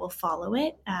panel that will follow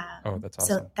it. That's awesome.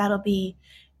 So that'll be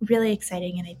really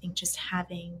exciting, and I think just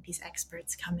having these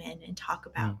experts come in and talk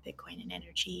about Bitcoin and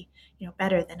energy,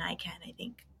 better than I can, I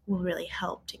think will really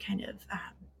help to kind of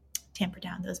tamper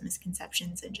down those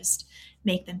misconceptions and just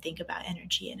make them think about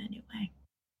energy in a new way.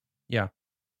 Yeah.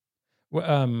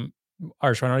 Well,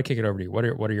 Arsh, why don't I kick it over to you? What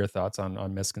are your thoughts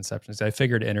on misconceptions? I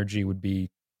figured energy would be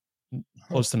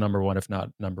close to number one, if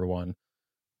not number one.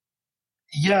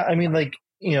 Yeah, I mean, like,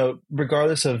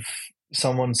 regardless of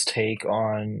someone's take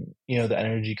on, the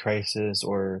energy crisis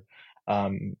or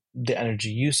the energy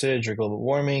usage or global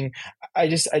warming, I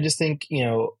just think,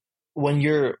 when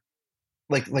you're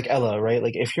like Ella, right?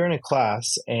 Like if you're in a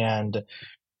class and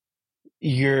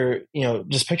you're,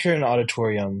 just picture an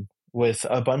auditorium with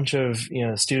a bunch of,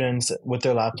 students with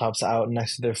their laptops out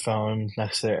next to their phones,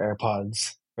 next to their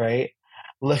AirPods, right?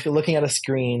 Looking at a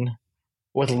screen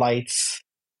with lights,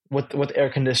 with air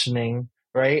conditioning,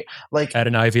 right? Like at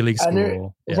an Ivy League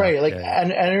school, right? Like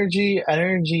energy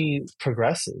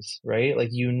progresses, right? Like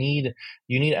you need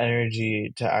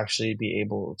energy to actually be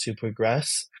able to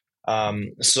progress.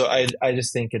 So I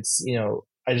just think it's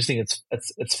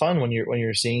it's fun when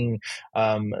you're seeing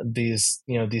these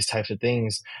these types of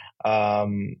things,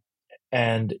 and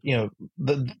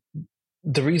the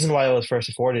reason why it was first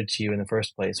afforded to you in the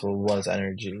first place was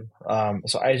energy.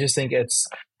 So I just think it's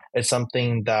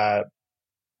something that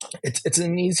it's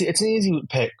an easy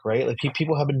pick, right? Like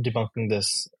people have been debunking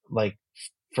this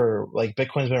for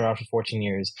Bitcoin's been around for 14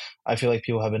 years. I feel like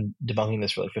people have been debunking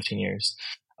this for 15 years.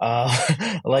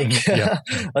 Like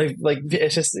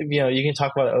it's just you can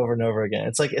talk about it over and over again.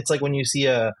 It's like when you see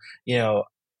a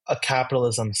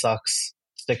capitalism sucks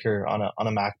sticker on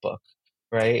a MacBook,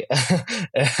 right?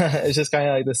 It's just kind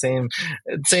of like the same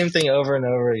thing over and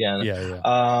over again.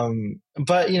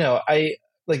 But I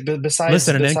besides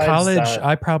in college that,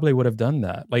 I probably would have done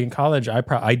that. Like in college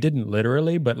I didn't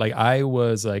literally, but I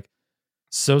was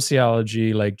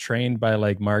sociology trained by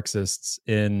Marxists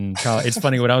in college. It's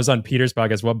funny, when I was on Peter's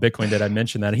podcast, What Bitcoin Did, I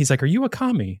mentioned that, and he's like, "Are you a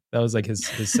commie?" That was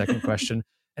his second question.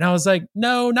 And I was like,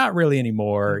 "No, not really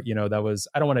anymore." That was,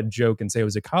 I don't want to joke and say it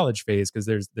was a college phase, because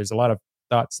there's a lot of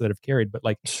thoughts that have carried, but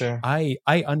sure. I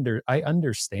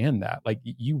understand that.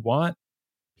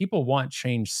 People want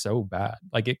change so bad.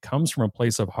 It comes from a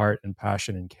place of heart and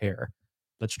passion and care.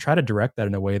 Let's try to direct that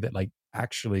in a way that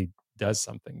actually does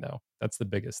something, though. That's the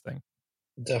biggest thing.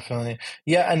 Definitely.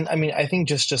 Yeah. And I mean, I think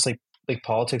just like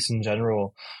politics in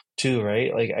general too, right?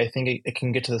 I think it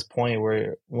can get to this point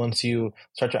where once you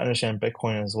start to understand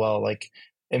Bitcoin as well,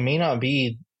 it may not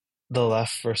be the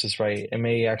left versus right. It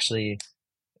may actually,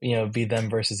 be them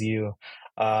versus you.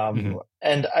 And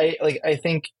I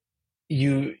think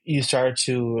you start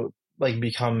to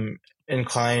become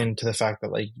inclined to the fact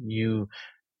that you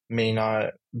may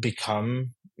not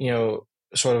become,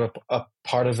 sort of a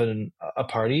part of a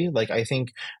party. I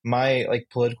think my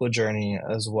political journey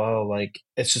as well,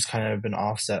 it's just kind of been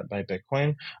offset by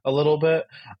Bitcoin a little bit,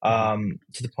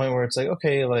 to the point where it's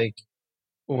okay,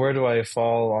 where do I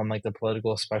fall on the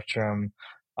political spectrum?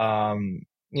 I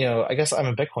guess I'm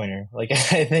a Bitcoiner.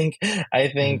 I think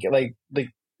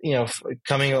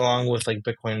coming along with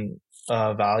Bitcoin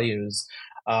values,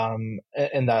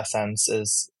 in that sense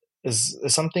is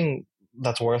something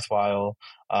that's worthwhile.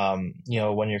 When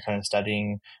you're kind of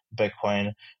studying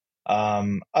Bitcoin.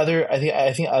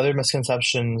 I think other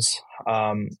misconceptions,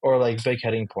 or like big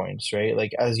heading points, right?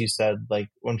 Like as you said, like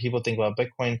when people think about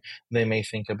Bitcoin, they may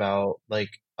think about like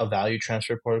a value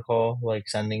transfer protocol, like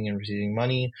sending and receiving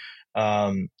money.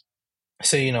 Um,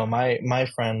 so my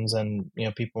friends and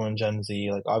people in Gen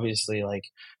Z, like obviously, like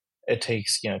it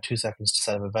takes 2 seconds to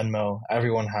set up a Venmo.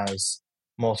 Everyone has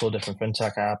multiple different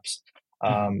fintech apps.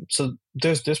 Mhm. So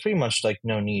there's pretty much like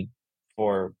no need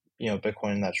for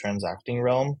Bitcoin in that transacting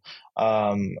realm.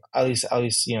 At least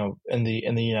in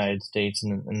the United States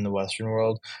and in the Western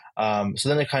world. So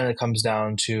then it kind of comes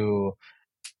down to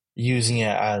using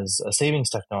it as a savings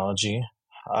technology,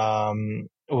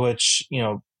 which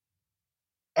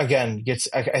again gets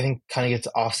I think kind of gets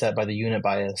offset by the unit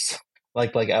bias,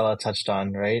 like Ella touched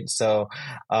on, right? So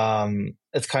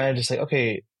it's kind of just like,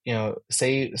 okay,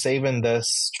 save in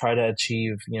this, try to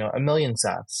achieve 1 million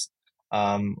sats,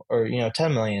 or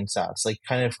 10 million sats, like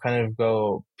kind of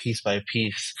go piece by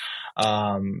piece,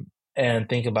 and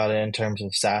think about it in terms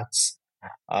of sats.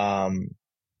 Um,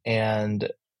 and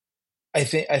I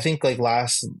think like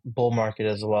last bull market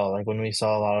as well, like when we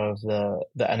saw a lot of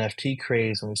the NFT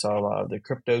craze, when we saw a lot of the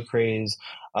crypto craze,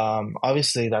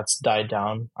 obviously that's died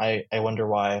down. I wonder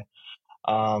why.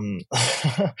 Um,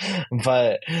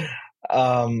 but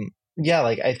yeah,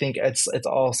 like I think it's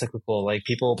all cyclical. Like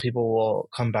people will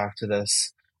come back to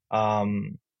this.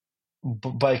 Um,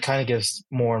 but it kind of gives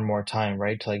more and more time,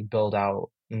 right, to like build out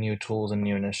new tools and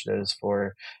new initiatives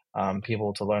for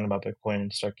people to learn about Bitcoin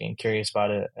and start getting curious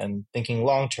about it and thinking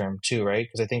long term too, right?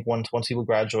 Because I think once people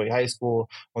graduate high school,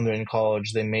 when they're in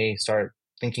college, they may start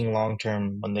thinking long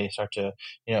term when they start to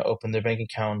open their bank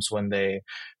accounts, when they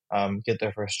get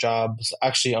their first jobs,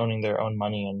 actually owning their own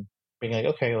money and being like,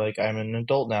 okay, like I'm an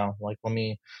adult now, like let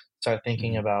me start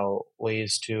thinking Mhm. about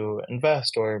ways to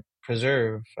invest or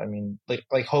preserve. I mean,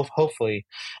 hopefully,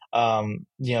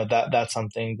 that's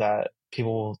something that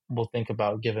people will think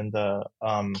about, given the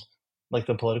like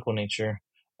the political nature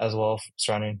as well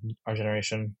surrounding our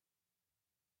generation.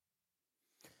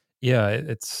 Yeah,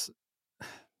 it's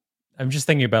I'm just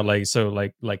thinking about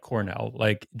like Cornell,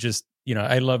 like just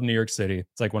I love New York City.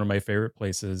 It's like one of my favorite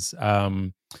places.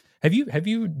 Have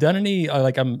you done any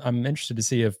like I'm interested to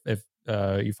see if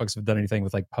you folks have done anything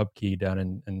with like PubKey down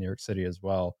in New York City as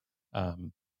well.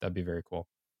 That'd be very cool.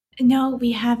 No,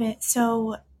 we haven't.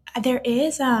 So there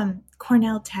is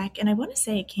Cornell Tech, and I want to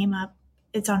say it came up.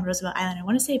 It's on Roosevelt Island. I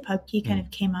want to say PubKey kind Mm,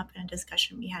 of came up in a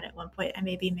discussion we had at one point. I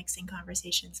may be mixing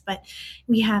conversations, but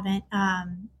we haven't.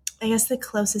 I guess the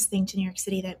closest thing to New York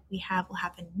City that we have will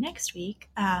happen next week.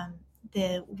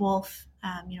 The Wolf,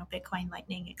 Bitcoin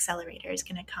Lightning Accelerator is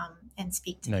going to come and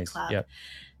speak to the nice. club, Yeah.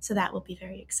 so that will be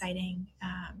very exciting.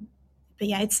 But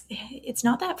yeah, it's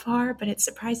not that far, but it's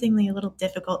surprisingly a little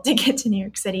difficult to get to New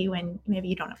York City when maybe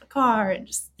you don't have a car and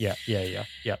just Yeah. Yeah. Yeah.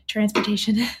 Yeah.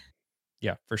 transportation.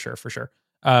 Yeah. For sure. For sure.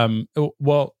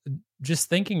 Well, just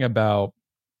thinking about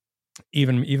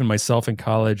even myself in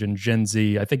college and Gen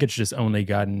Z, I think it's just only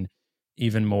gotten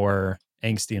even more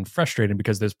angsty and frustrating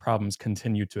because those problems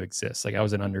continue to exist. Like I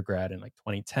was an undergrad in like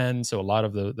 2010, so a lot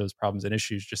of those problems and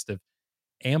issues just have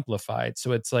amplified.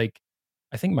 So it's like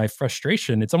I think my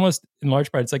frustration, it's almost in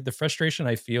large part, it's like the frustration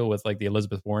I feel with like the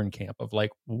Elizabeth Warren camp of like,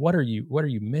 what are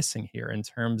you missing here in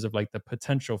terms of like the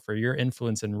potential for your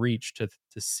influence and reach to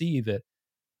see that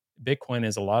Bitcoin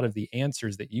is a lot of the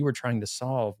answers that you were trying to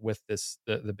solve with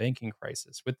the banking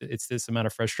crisis. It's this amount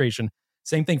of frustration.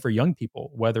 Same thing for young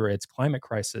people, whether it's climate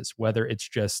crisis, whether it's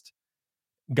just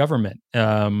government,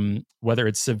 whether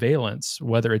it's surveillance,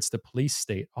 whether it's the police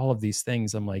state, all of these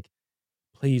things. I'm like,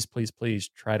 please, please, please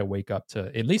try to wake up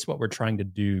to at least what we're trying to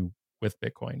do with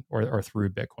Bitcoin or through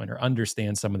Bitcoin or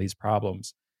understand some of these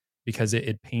problems because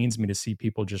it pains me to see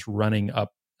people just running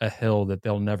up a hill that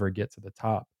they'll never get to the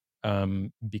top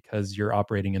because you're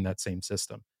operating in that same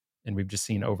system. And we've just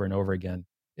seen over and over again,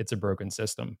 it's a broken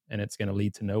system and it's going to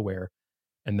lead to nowhere.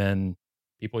 And then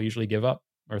people usually give up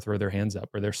or throw their hands up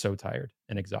or they're so tired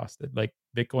and exhausted. Like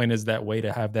Bitcoin is that way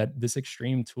to have this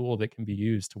extreme tool that can be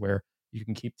used to where you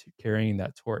can keep carrying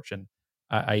that torch. And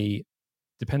I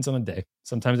depends on the day.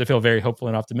 Sometimes I feel very hopeful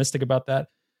and optimistic about that.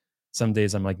 Some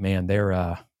days I'm like, man,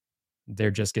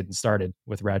 they're just getting started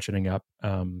with ratcheting up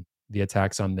the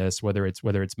attacks on this, whether it's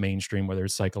mainstream, whether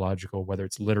it's psychological, whether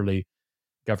it's literally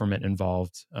government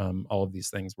involved. All of these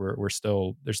things, we're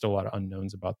still there's still a lot of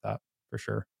unknowns about that for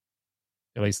sure.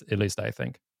 At least I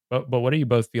think. But what do you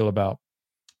both feel about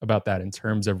that in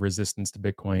terms of resistance to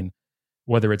Bitcoin?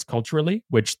 whether it's culturally,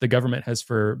 which the government has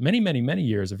for many, many, many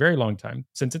years, a very long time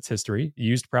since its history,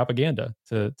 used propaganda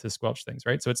to squelch things,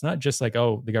 right? So it's not just like,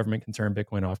 oh, the government can turn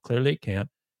Bitcoin off. Clearly it can't.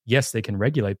 Yes, they can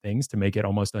regulate things to make it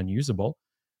almost unusable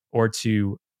or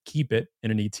to keep it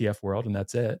in an ETF world, and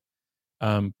that's it.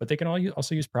 But they can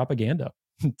also use propaganda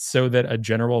so that a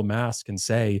general mass can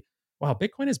say, wow,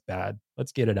 Bitcoin is bad.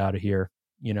 Let's get it out of here.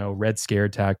 Red scare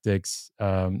tactics,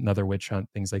 another witch hunt,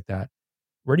 things like that.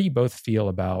 Where do you both feel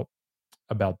about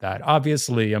that?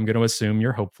 Obviously, I'm going to assume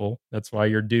you're hopeful. That's why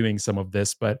you're doing some of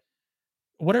this. But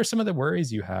what are some of the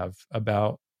worries you have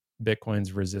about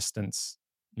Bitcoin's resistance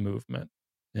movement?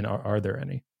 And are there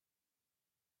any?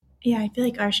 Yeah, I feel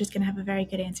like Arsh is going to have a very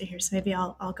good answer here, so maybe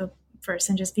I'll go first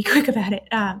and just be quick about it.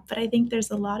 But I think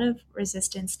there's a lot of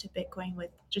resistance to Bitcoin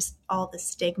with just all the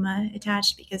stigma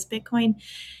attached, because Bitcoin,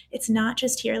 it's not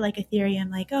just here like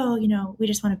Ethereum, like, oh, we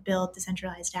just want to build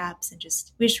decentralized apps and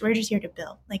we're just here to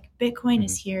build. Like, Bitcoin Mm-hmm.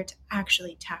 is here to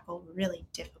actually tackle really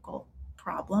difficult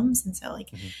problems. And so,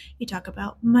 like, Mm-hmm. you talk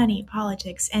about money,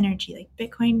 politics, energy, like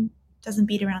Bitcoin doesn't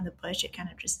beat around the bush. It kind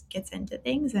of just gets into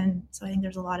things. And so I think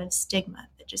there's a lot of stigma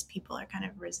that just people are kind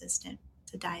of resistant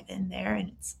to dive in there, and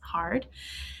it's hard.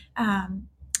 Um,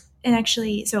 and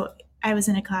actually, so I was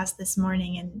in a class this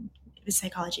morning, and it was a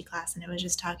psychology class, and it was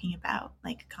just talking about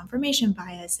like confirmation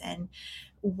bias and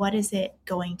what is it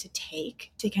going to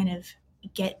take to kind of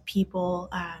get people,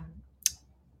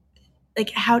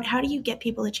 like how do you get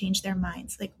people to change their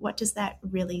minds? Like, what does that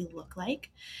really look like?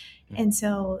 And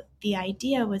so the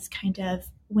idea was kind of,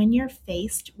 when you're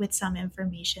faced with some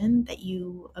information that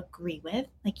you agree with,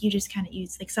 like you just kind of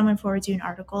use, like someone forwards you an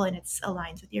article and it's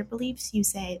aligns with your beliefs, you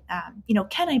say,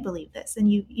 can I believe this?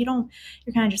 And you don't,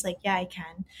 you're kind of just like, yeah, I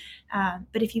can.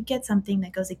 But if you get something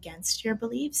that goes against your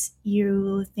beliefs,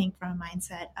 you think from a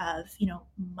mindset of,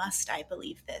 must I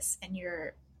believe this?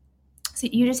 So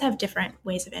you just have different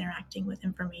ways of interacting with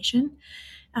information.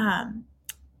 Um,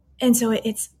 and so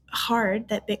it's hard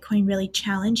that Bitcoin really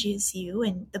challenges you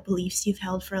and the beliefs you've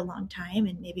held for a long time,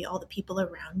 and maybe all the people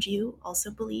around you also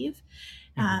believe.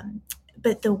 Mm-hmm.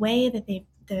 But the way that the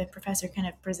professor kind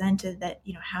of presented that,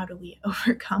 how do we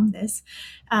overcome this,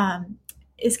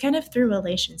 is kind of through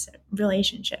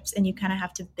relationships, and you kind of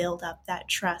have to build up that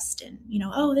trust. And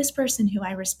oh, this person who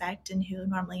I respect and who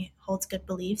normally holds good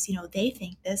beliefs, they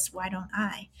think this. Why don't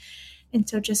I? And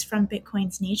so, just from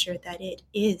Bitcoin's nature, that it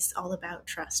is all about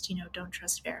trust, don't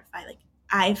trust, verify. Like,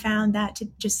 I found that to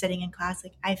just sitting in class,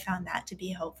 like, I found that to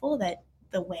be hopeful, that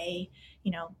the way,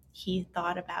 he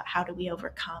thought about how do we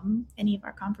overcome any of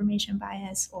our confirmation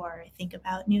bias or think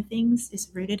about new things is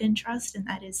rooted in trust. And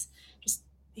that is just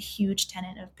a huge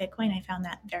tenet of Bitcoin. I found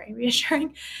that very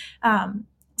reassuring.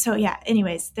 So, yeah,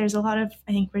 anyways, there's a lot of,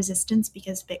 I think, resistance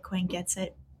because Bitcoin gets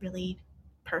at really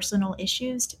personal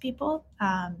issues to people.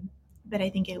 But I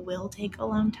think it will take a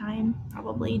long time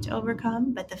probably to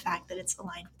overcome. But the fact that it's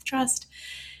aligned with trust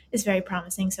is very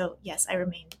promising. So yes, I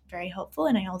remain very hopeful.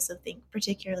 And I also think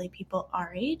particularly people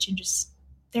our age and just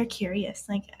they're curious.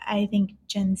 Like, I think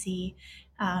Gen Z,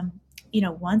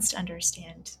 wants to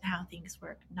understand how things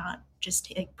work, not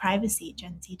just like privacy.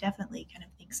 Gen Z definitely kind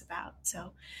of thinks about.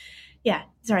 So yeah,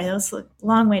 sorry, that was a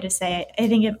long way to say it. I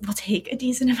think it will take a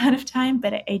decent amount of time,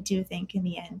 but I do think in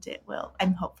the end it will.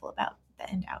 I'm hopeful about the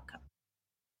end outcome.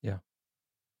 Yeah.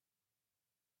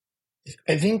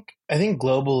 I think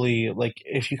globally, like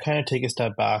if you kind of take a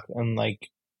step back and like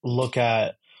look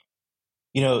at,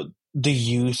 the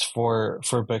use for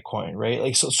Bitcoin, right?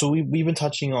 Like so we've been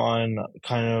touching on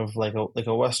kind of like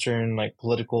a Western like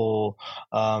political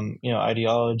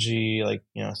ideology, like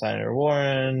Senator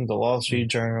Warren, the Wall Street Mm-hmm.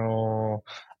 Journal,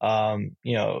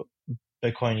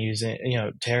 Bitcoin using,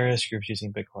 terrorist groups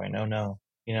using Bitcoin. Oh no,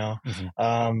 you know,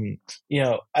 Mm-hmm.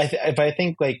 if I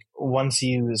think like once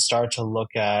you start to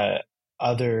look at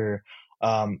other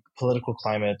political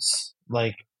climates,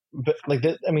 like, but like,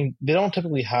 I mean, they don't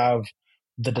typically have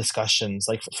the discussions.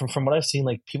 Like from what I've seen,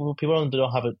 like people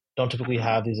don't typically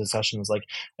have these discussions. Like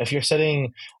if you're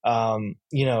sitting, in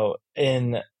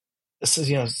so,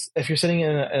 if you're sitting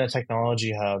in a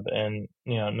technology hub in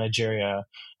Nigeria,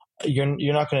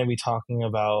 you're not going to be talking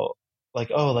about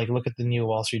like, oh, like look at the new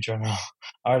Wall Street Journal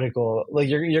article. Like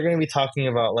you're going to be talking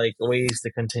about like ways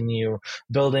to continue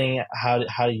building how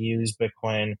to use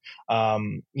Bitcoin.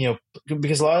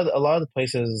 Because a lot of the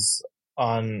places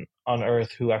on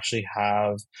Earth who actually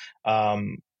have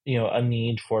a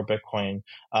need for Bitcoin.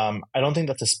 I don't think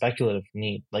that's a speculative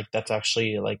need. Like that's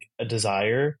actually like a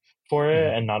desire for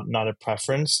Mm-hmm. it and not a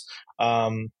preference.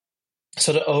 So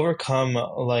to overcome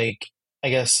like, I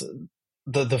guess,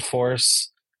 the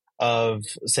force of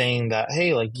saying that,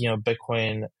 hey, like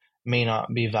Bitcoin may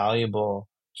not be valuable,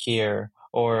 here?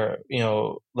 Or,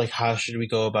 like, how should we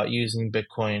go about using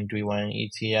Bitcoin? Do we want an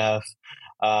ETF?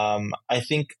 I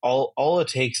think all it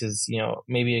takes is,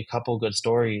 maybe a couple good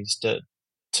stories to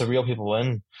reel people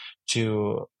in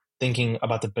to thinking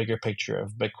about the bigger picture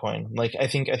of Bitcoin. Like, I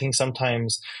think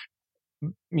sometimes,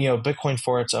 Bitcoin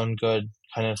for its own good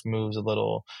kind of moves a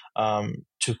little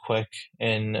too quick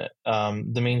in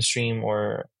the mainstream,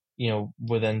 or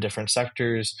within different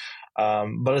sectors.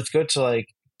 But it's good to like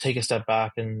take a step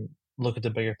back and look at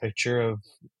the bigger picture of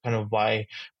kind of why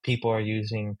people are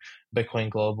using Bitcoin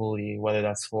globally, whether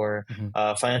that's for Hmm.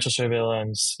 financial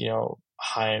surveillance,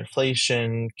 high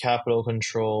inflation, capital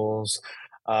controls.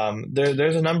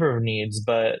 There's a number of needs,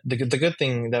 but the good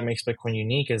thing that makes Bitcoin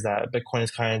unique is that Bitcoin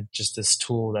is kind of just this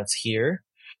tool that's here,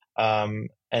 and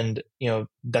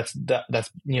that's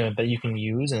that you can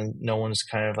use, and no one's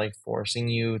kind of like forcing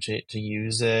you to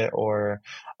use it, or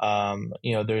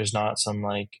there's not some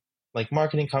like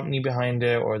marketing company behind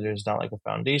it, or there's not like a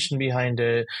foundation behind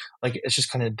it. Like, it's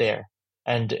just kind of there,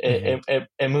 and it, Hmm. it, it,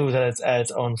 it moves at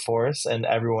its own force, and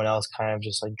everyone else kind of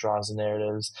just like draws the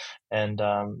narratives and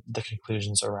the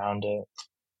conclusions around it.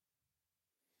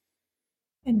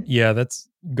 And Yeah,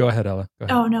 go ahead, Ella. Go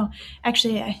ahead. oh no,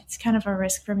 actually, it's kind of a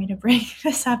risk for me to bring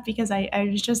this up because I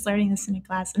was just learning this in a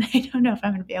class, and I don't know if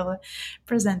I'm going to be able to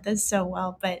present this so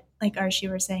well. But like Arsh, you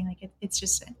were saying, like it's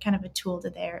just kind of a tool to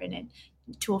there, and a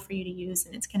tool for you to use,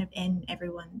 and it's kind of in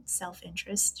everyone's self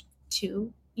interest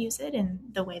to use it in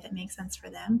the way that makes sense for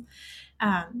them.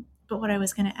 But what I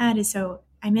was going to add is, so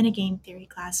I'm in a game theory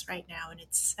class right now, and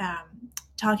it's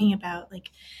talking about like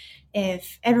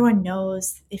if everyone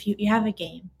knows, if you have a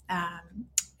game,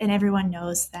 and everyone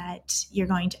knows that you're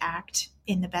going to act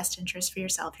in the best interest for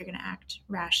yourself, you're going to act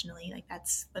rationally, like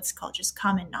that's what's called just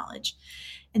common knowledge.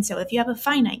 And so if you have a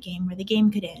finite game where the game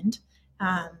could end,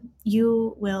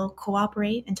 you will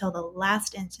cooperate until the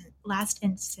last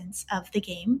instance of the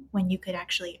game when you could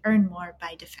actually earn more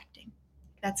by defecting.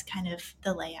 That's kind of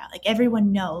the layout. Like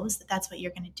everyone knows that that's what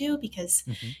you're going to do because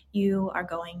Hmm. you are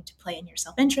going to play in your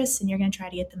self-interest and you're going to try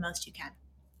to get the most you can.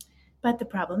 But the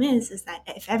problem is that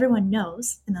if everyone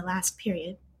knows in the last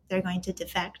period they're going to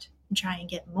defect and try and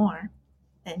get more,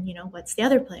 then what's the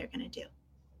other player going to do?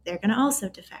 They're going to also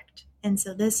defect. And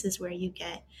so this is where you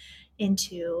get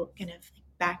into kind of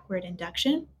backward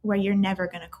induction where you're never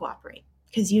going to cooperate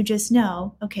because you just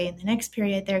know, okay, in the next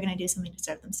period they're going to do something to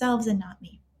serve themselves and not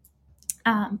me.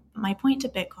 My point to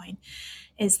Bitcoin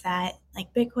is that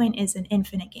like Bitcoin is an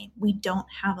infinite game. We don't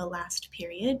have a last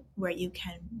period where you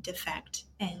can defect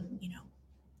and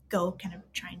go kind of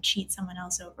try and cheat someone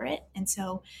else over it. And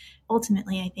so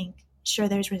ultimately, I think sure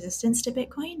there's resistance to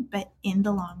Bitcoin, but in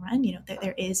the long run,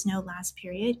 there is no last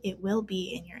period. It will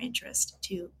be in your interest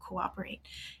to cooperate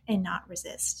and not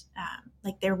resist.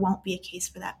 Like there won't be a case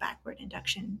for that backward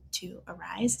induction to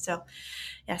arise. So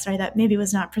yeah, sorry that maybe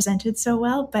was not presented so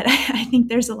well, but I think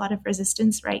there's a lot of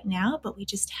resistance right now, but we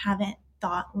just haven't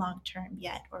thought long term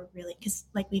yet, or really, because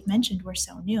like we've mentioned, we're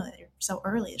so new, they're so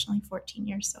early. There's only 14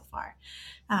 years so far.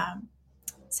 Um,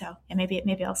 so yeah,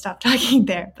 maybe I'll stop talking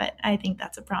there, but I think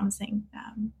that's a promising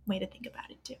way to think about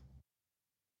it too.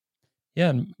 Yeah,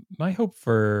 and my hope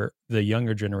for the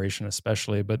younger generation,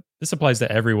 especially, but this applies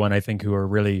to everyone, I think, who are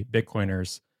really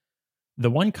Bitcoiners.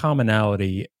 The one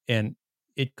commonality, and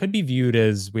it could be viewed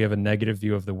as we have a negative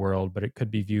view of the world, but it could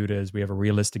be viewed as we have a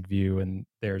realistic view and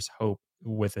there's hope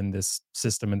within this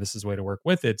system and this is a way to work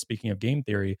with it. Speaking of game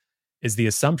theory, is the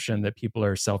assumption that people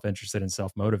are self interested and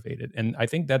self motivated. And I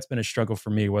think that's been a struggle for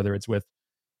me, whether it's with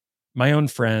my own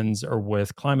friends or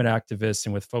with climate activists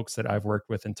and with folks that I've worked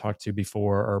with and talked to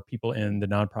before, or people in the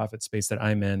nonprofit space that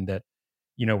I'm in that,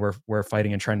 we're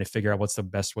fighting and trying to figure out what's the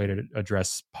best way to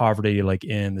address poverty, like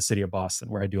in the city of Boston,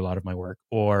 where I do a lot of my work,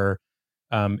 or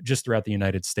just throughout the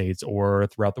United States or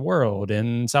throughout the world,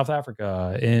 in South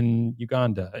Africa, in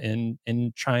Uganda,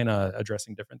 in China,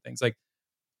 addressing different things. Like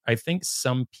I think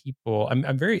some people,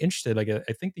 I'm very interested. Like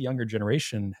I think the younger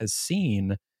generation has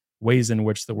seen ways in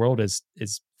which the world is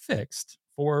fixed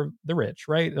for the rich,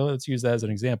 right? Let's use that as an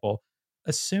example.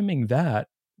 Assuming that,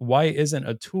 why isn't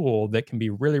a tool that can be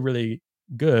really, really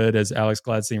good, as Alex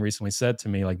Gladstein recently said to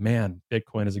me, like, man,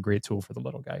 Bitcoin is a great tool for the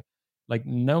little guy. Like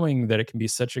knowing that it can be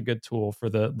such a good tool for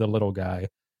the little guy,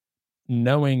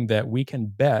 knowing that we can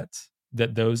bet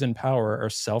that those in power are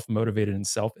self-motivated and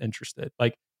self-interested.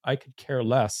 Like I could care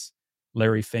less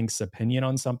Larry Fink's opinion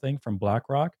on something from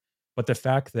BlackRock, but the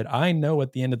fact that I know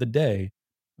at the end of the day,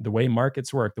 the way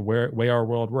markets work, way our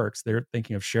world works, they're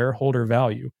thinking of shareholder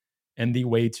value and the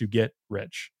way to get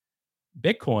rich.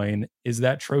 Bitcoin is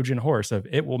that Trojan horse of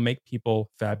it will make people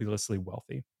fabulously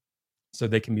wealthy. so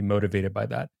they can be motivated by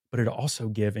that. But it'll also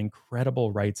give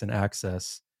incredible rights and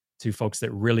access to folks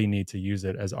that really need to use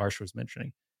it, as Arsh was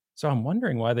mentioning. So I'm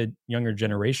wondering why the younger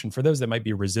generation, for those that might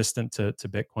be resistant to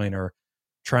Bitcoin or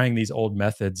trying these old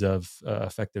methods of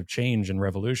effective change and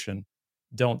revolution,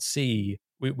 don't see.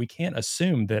 We can't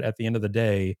assume that at the end of the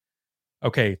day,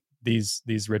 okay, these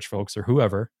rich folks or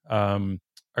whoever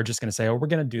are just going to say, oh, we're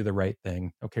going to do the right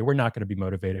thing. Okay, we're not going to be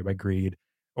motivated by greed,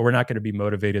 or we're not going to be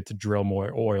motivated to drill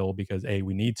more oil because A,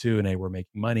 we need to, and A, we're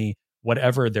making money.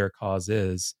 Whatever their cause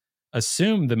is,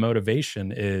 assume the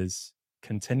motivation is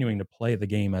continuing to play the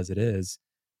game as it is.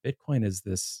 Bitcoin is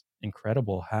this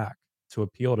incredible hack to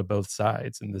appeal to both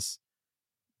sides in this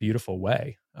beautiful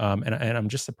way. And I'm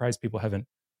just surprised people haven't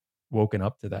woken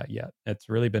up to that yet. It's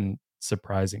really been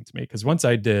surprising to me because once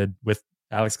I did with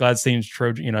Alex Gladstein's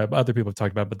Trojan, other people have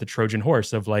talked about, but the Trojan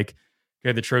horse of like,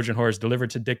 okay, the Trojan horse delivered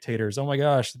to dictators. Oh my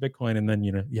gosh, the Bitcoin, and then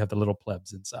you have the little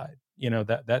plebs inside.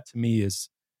 That to me is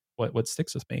what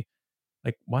sticks with me.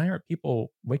 Like, why aren't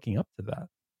people waking up to that?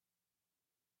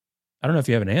 I don't know if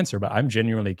you have an answer, but I'm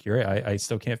genuinely curious. I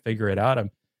still can't figure it out.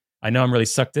 I know I'm really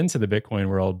sucked into the Bitcoin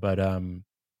world, but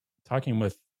talking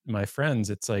with my friends,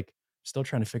 it's like still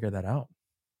trying to figure that out.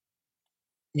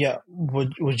 Yeah,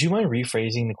 would you mind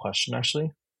rephrasing the question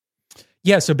actually?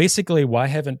 Yeah. So basically, why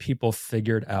haven't people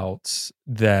figured out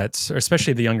that, or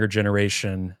especially the younger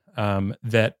generation,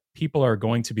 that people are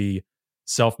going to be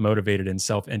self motivated and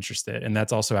self interested? And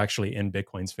that's also actually in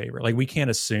Bitcoin's favor. Like, we can't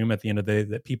assume at the end of the day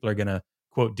that people are going to,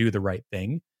 quote, do the right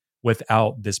thing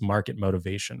without this market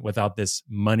motivation, without this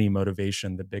money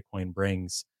motivation that Bitcoin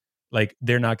brings. Like,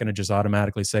 they're not going to just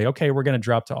automatically say, okay, we're going to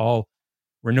drop to all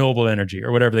renewable energy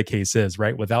or whatever the case is,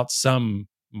 right? Without some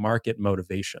market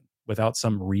motivation, without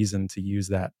some reason to use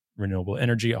that renewable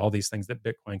energy, all these things that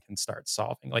Bitcoin can start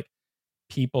solving. Like,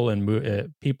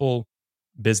 people,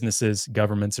 businesses,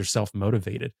 governments are self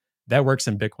motivated. That works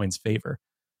in Bitcoin's favor.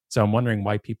 So I'm wondering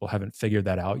why people haven't figured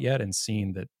that out yet and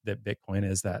seen that Bitcoin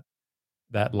is that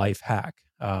life hack.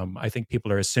 I think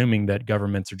people are assuming that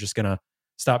governments are just going to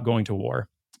stop going to war,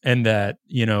 and that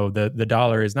the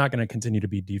dollar is not going to continue to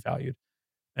be devalued,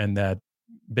 and that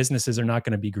businesses are not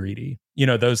going to be greedy.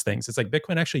 Those things. It's like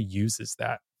Bitcoin actually uses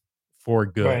that for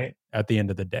good Right, at the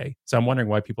end of the day. So I'm wondering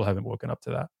why people haven't woken up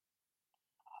to that.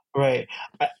 right.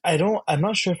 I'm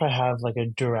not sure if I have like a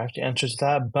direct answer to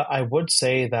that, but I would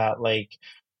say that like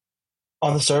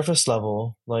on the surface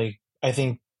level, like I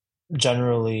think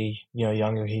generally,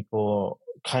 younger people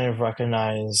kind of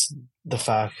recognize the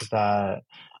fact that,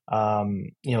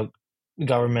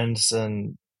 governments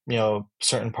and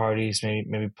certain parties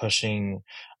maybe pushing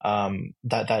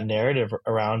that narrative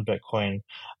around Bitcoin,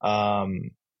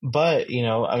 um, but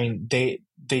I mean, they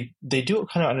do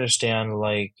kind of understand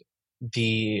like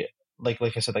the like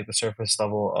I said, like the surface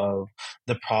level of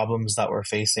the problems that we're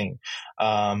facing,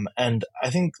 and I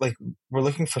think like we're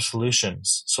looking for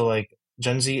solutions. So like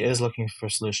Gen Z is looking for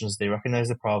solutions. They recognize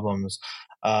the problems,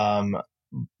 um,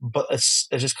 but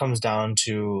it just comes down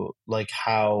to like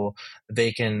how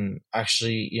they can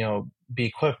actually be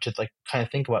equipped to like kind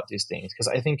of think about these things. Because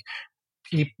I think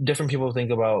different people think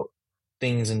about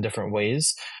things in different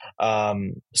ways.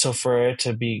 So for it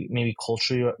to be maybe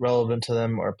culturally relevant to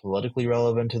them or politically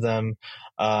relevant to them,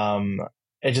 um,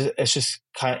 it just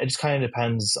kind of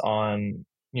depends on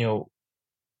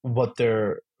what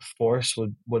their force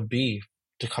would be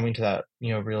to coming to that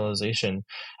realization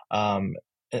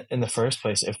in the first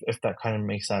place, if that kind of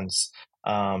makes sense.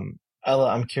 Ella,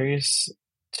 I'm curious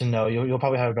to know, you'll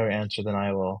probably have a better answer than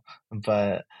I will,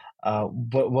 but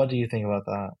what do you think about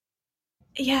that?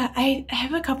 Yeah, I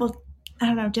have a couple, I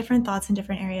don't know, different thoughts in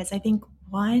different areas. I think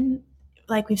one,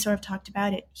 like we've sort of talked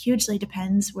about, it hugely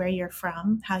depends where you're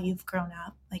from, how you've grown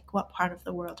up, like what part of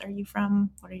the world are you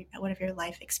from, what have your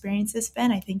life experiences been.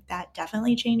 I think that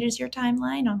definitely changes your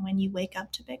timeline on when you wake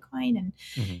up to Bitcoin and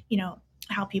Mhm. you know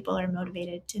how people are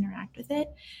motivated to interact with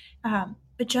it.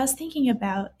 But just thinking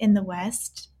about in the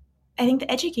West, I think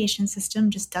the education system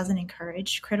just doesn't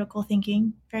encourage critical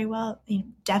thinking very well.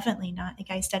 Definitely not. Like,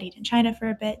 I studied in China for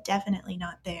a bit. Definitely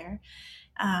not there.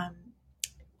 Um,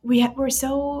 we're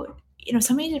so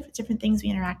so many different things we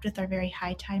interact with are very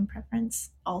high time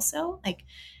preference. Also, like,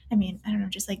 I mean, I don't know,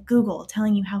 just like Google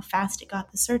telling you how fast it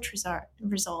got the search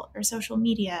result, or social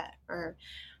media, or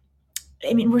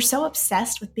I mean, we're so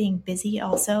obsessed with being busy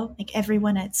also. Like,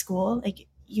 everyone at school, like,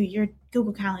 your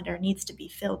Google Calendar needs to be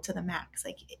filled to the max.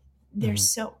 Like, there's Mhm.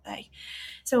 so like,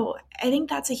 so I think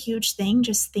that's a huge thing.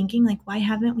 Just thinking like, why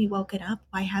haven't we woken up?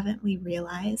 Why haven't we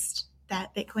realized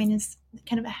that Bitcoin is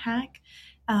kind of a hack?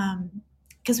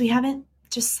 Because we haven't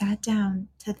just sat down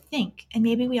to think, and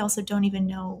maybe we also don't even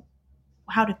know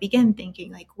how to begin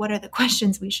thinking, like what are the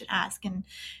questions we should ask. And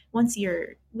once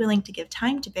you're willing to give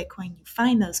time to Bitcoin, you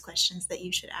find those questions that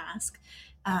you should ask,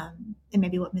 and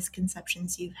maybe what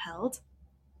misconceptions you've held.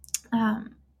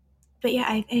 Um, but yeah,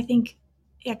 I think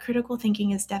yeah, critical thinking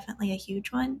is definitely a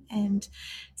huge one. And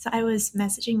so I was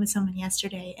messaging with someone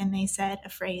yesterday, and they said a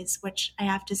phrase which I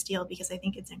have to steal because I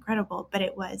think it's incredible. But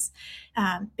it was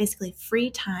basically, free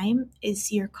time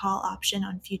is your call option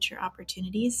on future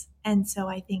opportunities. And so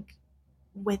I think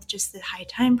with just the high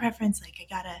time preference, like I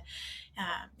gotta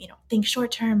think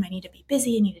short term. I need to be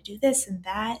busy. I need to do this and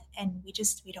that, and we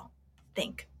don't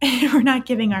think. We're not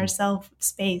giving ourselves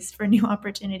space for new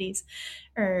opportunities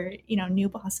or new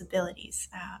possibilities.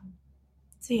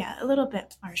 So yeah, a little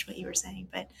bit harsh what you were saying,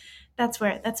 but that's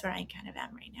where I kind of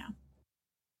am right now.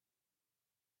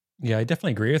 Yeah, I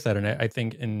definitely agree with that. And I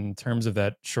think in terms of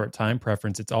that short time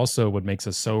preference, it's also what makes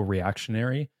us so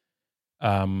reactionary.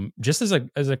 Just as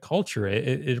a culture,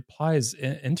 it applies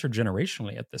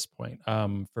intergenerationally at this point.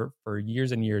 For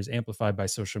years and years, amplified by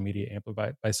social media,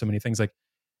 amplified by so many things. Like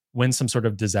when some sort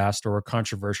of disaster or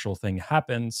controversial thing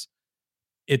happens,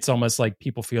 it's almost like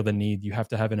people feel the need. You have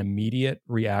to have an immediate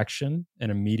reaction,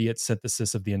 an immediate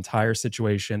synthesis of the entire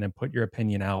situation, and put your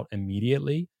opinion out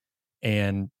immediately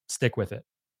and stick with it.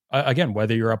 Again,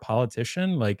 whether you're a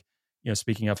politician, like,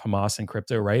 speaking of Hamas and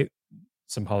crypto, right?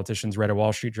 Some politicians read a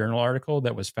Wall Street Journal article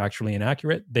that was factually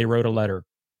inaccurate. They wrote a letter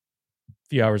a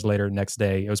few hours later, next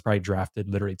day. It was probably drafted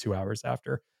literally 2 hours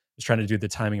after. I was trying to do the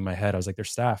timing in my head. I was like, their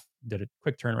staff did a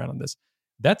quick turnaround on this.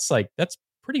 That's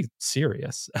pretty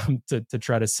serious to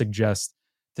try to suggest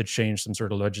to change some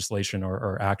sort of legislation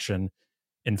or action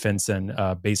in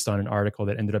FinCEN based on an article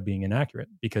that ended up being inaccurate,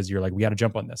 because you're like, we got to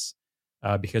jump on this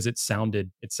because it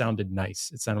sounded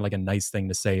nice. It sounded like a nice thing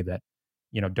to say that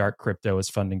dark crypto is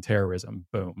funding terrorism.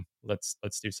 Boom, let's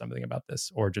do something about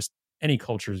this, or just any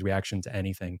culture's reaction to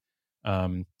anything,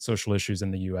 social issues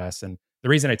in the U.S. And the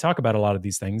reason I talk about a lot of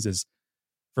these things is,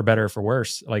 for better or for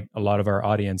worse, like a lot of our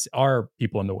audience are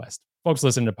people in the West. Folks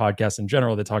listen to podcasts in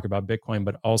general that talk about Bitcoin,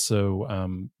 but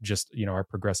also just our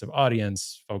progressive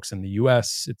audience, folks in the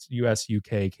U.S. It's U.S.,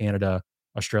 U.K., Canada,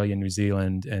 Australia, New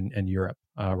Zealand, and Europe.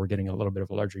 We're getting a little bit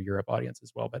of a larger Europe audience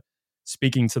as well. But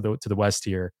speaking to the West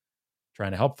here,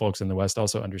 trying to help folks in the West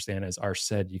also understand, as Arsh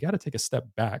said, you got to take a step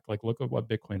back. Like, look at what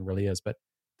Bitcoin really is. But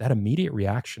that immediate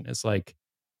reaction is like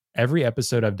every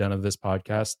episode I've done of this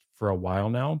podcast for a while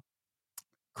now,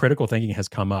 critical thinking has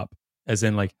come up, as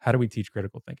in, like, how do we teach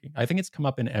critical thinking? I think it's come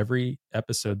up in every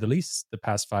episode, at least the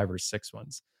past 5 or 6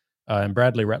 ones. And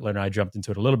Bradley Rettler and I jumped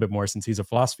into it a little bit more since he's a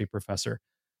philosophy professor,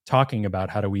 talking about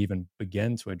how do we even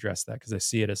begin to address that, because I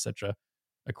see it as such a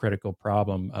critical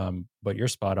problem. But you're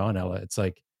spot on, Ella. It's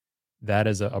like that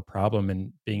is a problem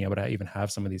in being able to even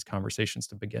have some of these conversations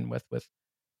to begin with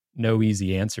no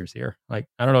easy answers here. Like,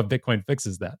 I don't know if Bitcoin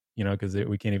fixes that, because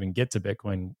we can't even get to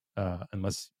Bitcoin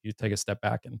unless you take a step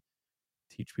back and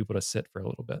teach people to sit for a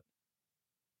little bit.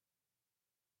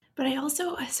 But I don't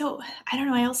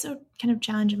know, I also kind of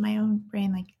challenge in my own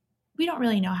brain, like, we don't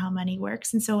really know how money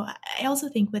works. And so I also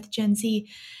think with Gen Z,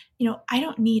 I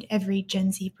don't need every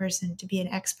Gen Z person to be an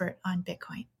expert on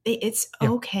Bitcoin. It's Yeah.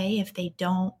 okay if they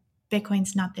don't,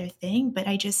 Bitcoin's not their thing, but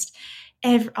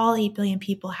all 8 billion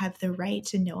people have the right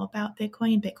to know about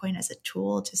Bitcoin as a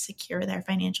tool to secure their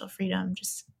financial freedom,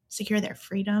 just secure their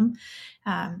freedom.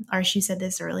 Archie said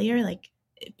this earlier, like,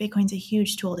 Bitcoin's a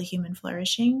huge tool to human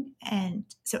flourishing. And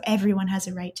so everyone has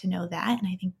a right to know that. And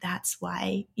I think that's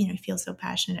why, I feel so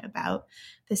passionate about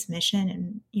this mission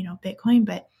and, Bitcoin.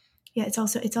 But yeah, it's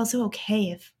also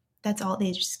okay if that's all,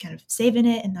 they just kind of save in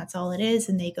it and that's all it is,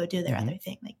 and they go do their other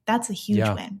thing. Like, that's a huge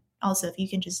Yeah. win. Also, if you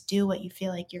can just do what you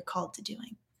feel like you're called to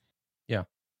doing. Yeah.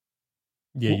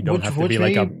 Yeah. You don't have to be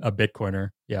which like may a Bitcoiner.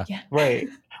 Yeah. Yeah. right.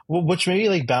 Well, which may be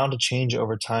like bound to change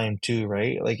over time too,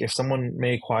 right? Like if someone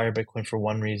may acquire Bitcoin for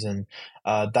one reason,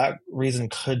 that reason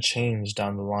could change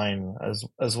down the line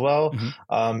as well,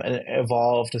 Hmm. and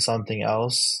evolve to something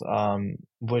else,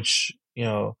 which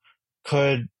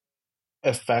could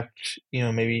affect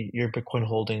maybe your Bitcoin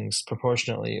holdings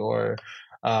proportionately, or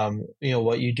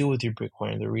what you do with your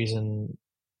Bitcoin, the reason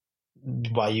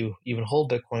why you even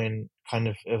hold Bitcoin kind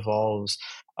of evolves.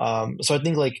 So I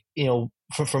think, like,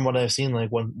 from what I've seen, like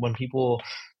when people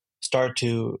start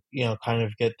to kind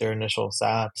of get their initial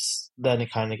sats, then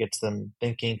it kind of gets them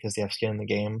thinking because they have skin in the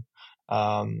game,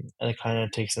 and it kind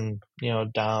of takes them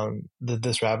down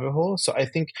this rabbit hole. So I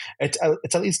think it's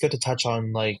at least good to touch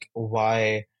on like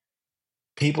why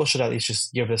people should at least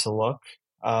just give this a look.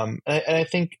 And I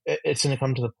think it's going to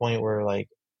come to the point where like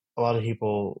a lot of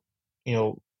people, you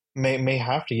know, may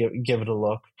have to give it a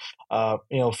look,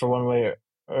 for one way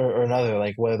or another,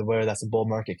 like whether that's a bull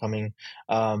market coming,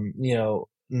 and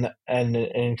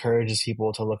it encourages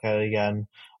people to look at it again,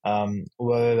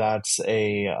 whether that's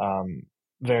a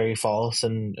very false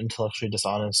and intellectually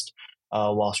dishonest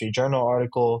Wall Street Journal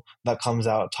article that comes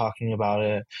out talking about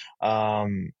it.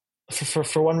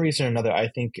 For one reason or another, I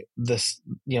think this,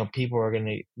 people are going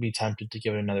to be tempted to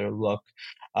give it another look.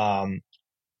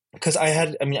 Because I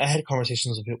had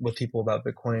conversations with people about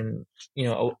Bitcoin,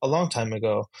 a long time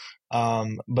ago.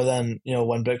 But then,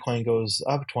 when Bitcoin goes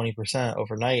up 20%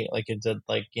 overnight, like it did,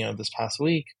 like, this past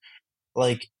week,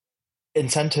 like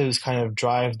incentives kind of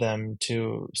drive them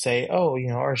to say, oh,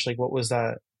 Arsh, like, what was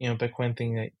that, Bitcoin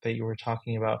thing that you were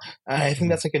talking about? And I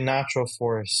think that's like a natural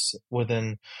force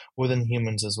within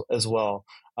humans as well.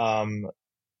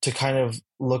 To kind of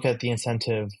look at the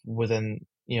incentive within,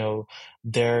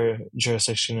 their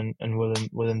jurisdiction and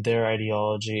within their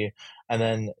ideology, and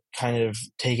then kind of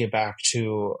take it back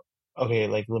to, okay,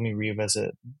 like, let me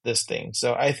revisit this thing.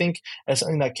 So I think it's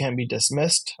something that can't be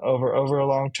dismissed over a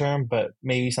long term, but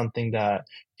maybe something that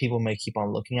people may keep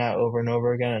on looking at over and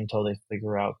over again until they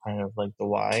figure out kind of like the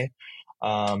why.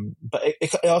 But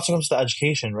it also comes to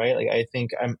education, right? Like, I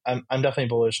think I'm definitely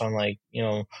bullish on, like,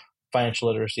 financial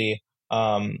literacy,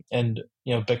 and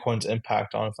Bitcoin's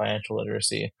impact on financial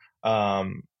literacy,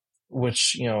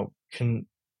 which can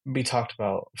be talked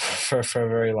about for a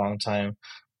very long time.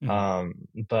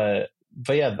 But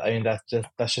yeah, I mean,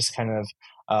 that's just kind of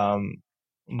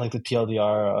like the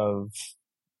TLDR of,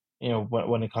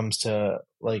 when it comes to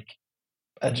like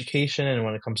education, and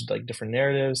when it comes to like different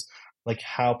narratives, like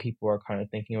how people are kind of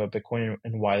thinking about Bitcoin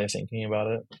and why they're thinking about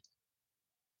it.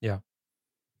 Yeah.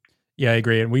 Yeah, I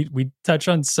agree. And we touch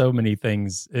on so many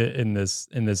things in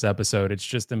this episode. It's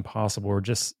just impossible. We're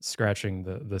just scratching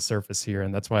the surface here.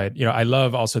 And that's why, I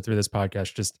love also through this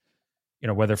podcast, just,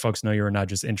 whether folks know you or not,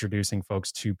 just introducing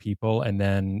folks to people, and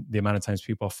then the amount of times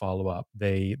people follow up.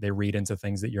 They read into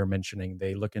things that you're mentioning.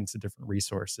 They look into different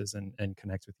resources and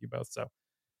connect with you both. So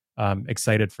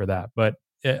excited for that. But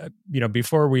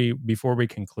before we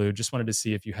conclude, just wanted to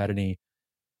see if you had any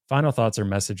final thoughts or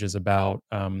messages about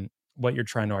what you're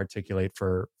trying to articulate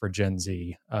for Gen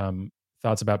Z.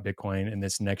 Thoughts about Bitcoin in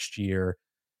this next year.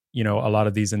 A lot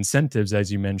of these incentives,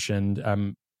 as you mentioned,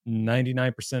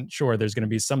 99% sure there's going to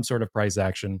be some sort of price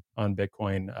action on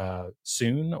Bitcoin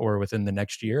soon or within the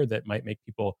next year that might make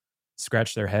people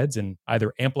scratch their heads and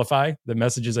either amplify the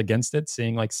messages against it,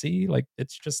 saying like, see, like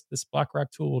it's just this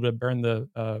BlackRock tool to burn the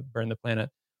planet,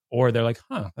 or they're like,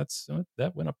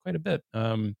 that went up quite a bit.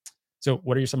 So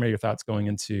what are some of your thoughts going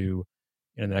into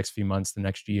the next few months, the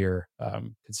next year,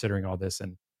 considering all this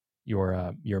and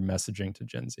your messaging to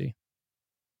Gen Z?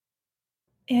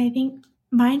 Yeah, I think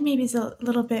mine maybe is a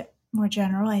little bit more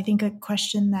general. I think a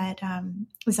question that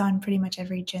was on pretty much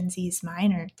every Gen Z's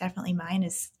mind, or definitely mine,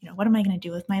 is, what am I going to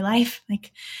do with my life?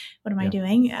 Like, what am I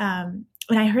doing? And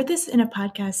I heard this in a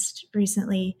podcast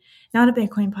recently, not a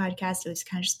Bitcoin podcast. It was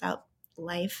kind of just about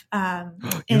life.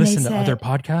 You listen to other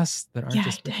podcasts that aren't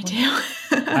just Bitcoin?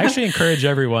 I do. I actually encourage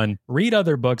everyone, read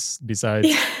other books besides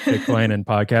Bitcoin and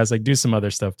podcasts. Like, do some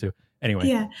other stuff too. Anyway,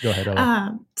 go ahead,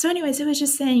 Ella. So anyways, it was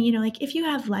just saying, like, if you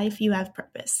have life, you have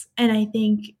purpose. And I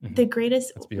think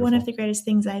one of the greatest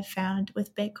things I've found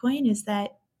with Bitcoin is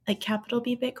that, like, capital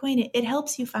B Bitcoin, it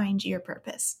helps you find your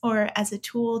purpose, or as a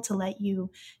tool to let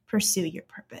you pursue your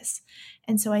purpose.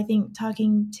 And so I think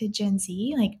talking to Gen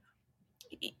Z, like,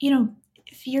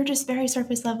 if you're just very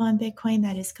surface level on Bitcoin,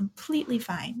 that is completely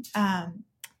fine.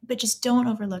 But just don't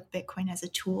overlook Bitcoin as a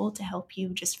tool to help you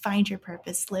just find your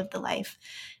purpose, live the life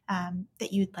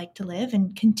that you'd like to live,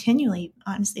 and continually,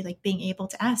 honestly, like being able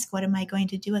to ask, what am I going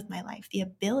to do with my life? The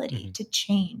ability to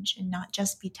change and not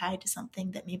just be tied to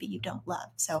something that maybe you don't love.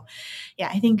 So yeah,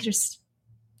 I think just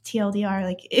TLDR,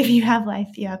 like, if you have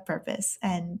life, you have purpose,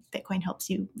 and Bitcoin helps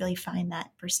you really find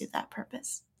that, pursue that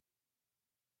purpose.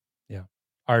 Yeah.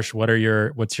 Arsh,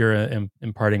 what's your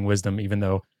imparting wisdom, even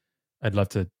though I'd love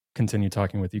to continue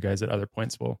talking with you guys at other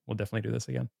points. We'll definitely do this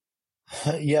again.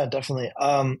 Yeah, definitely.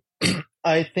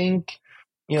 I think,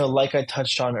 like I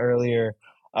touched on earlier,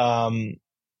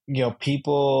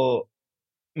 people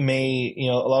may,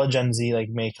 a lot of Gen Z like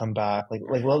may come back. Like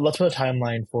let's put a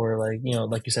timeline for, like,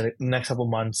 like you said, next couple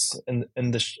months in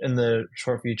the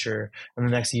short future, in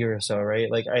the next year or so,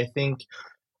 right? Like, I think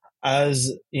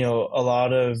as a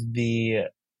lot of the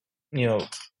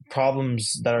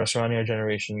problems that are surrounding our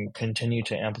generation continue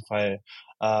to amplify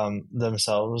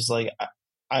themselves, like,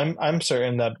 I'm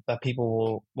certain that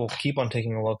people will keep on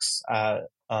taking looks at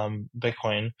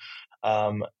Bitcoin,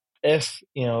 if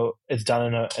it's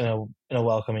done in a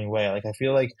welcoming way. Like, I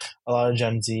feel like a lot of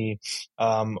Gen Z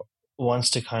wants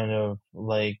to kind of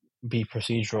like be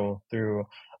procedural through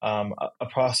a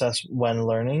process when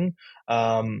learning.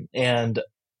 And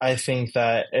I think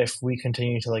that if we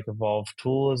continue to like evolve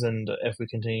tools, and if we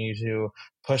continue to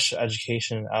push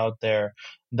education out there,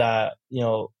 that,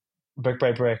 brick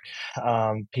by brick,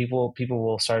 people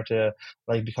will start to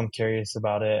like become curious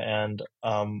about it, and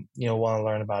want to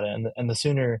learn about it, and the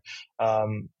sooner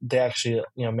they actually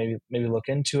maybe look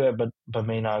into it, but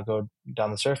may not go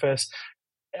down the surface.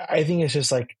 I think it's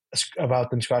just like about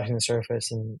them scratching the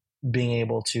surface and being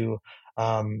able to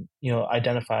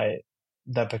identify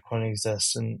that Bitcoin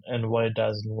exists, and what it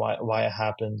does, and why it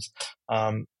happens.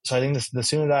 So I think the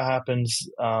sooner that happens,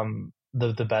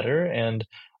 the better. And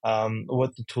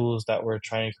with the tools that we're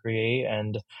trying to create,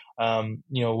 and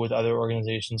with other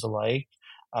organizations alike,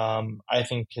 I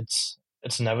think it's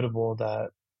inevitable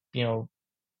that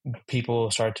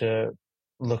people start to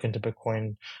look into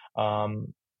Bitcoin,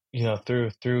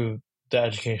 through the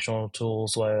educational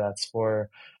tools, whether that's for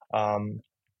why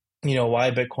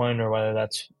Bitcoin, or whether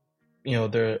that's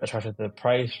they're attracted to the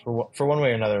price for one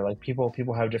way or another. Like people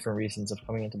have different reasons of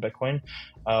coming into Bitcoin,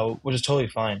 which is totally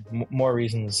fine. More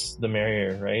reasons the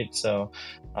merrier, right? So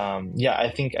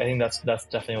I think that's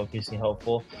definitely what keeps me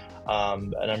hopeful,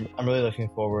 and I'm really looking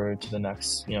forward to the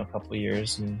next couple of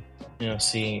years, and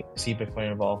see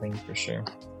Bitcoin evolving for sure.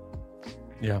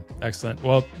 Yeah, excellent.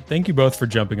 Well, thank you both for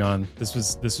jumping on. This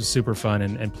was super fun,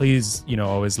 and please,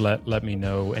 always let me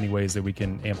know any ways that we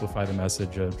can amplify the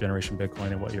message of Generation Bitcoin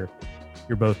and what you're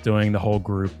both doing. The whole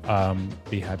group,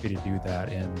 be happy to do that,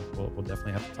 and we'll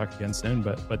definitely have to talk again soon.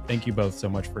 But thank you both so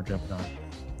much for jumping on.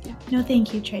 Yeah. No,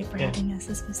 thank you, Trey, for having us.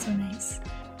 This was so nice.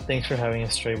 Thanks for having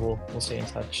us, Trey. We'll stay in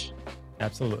touch.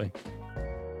 Absolutely.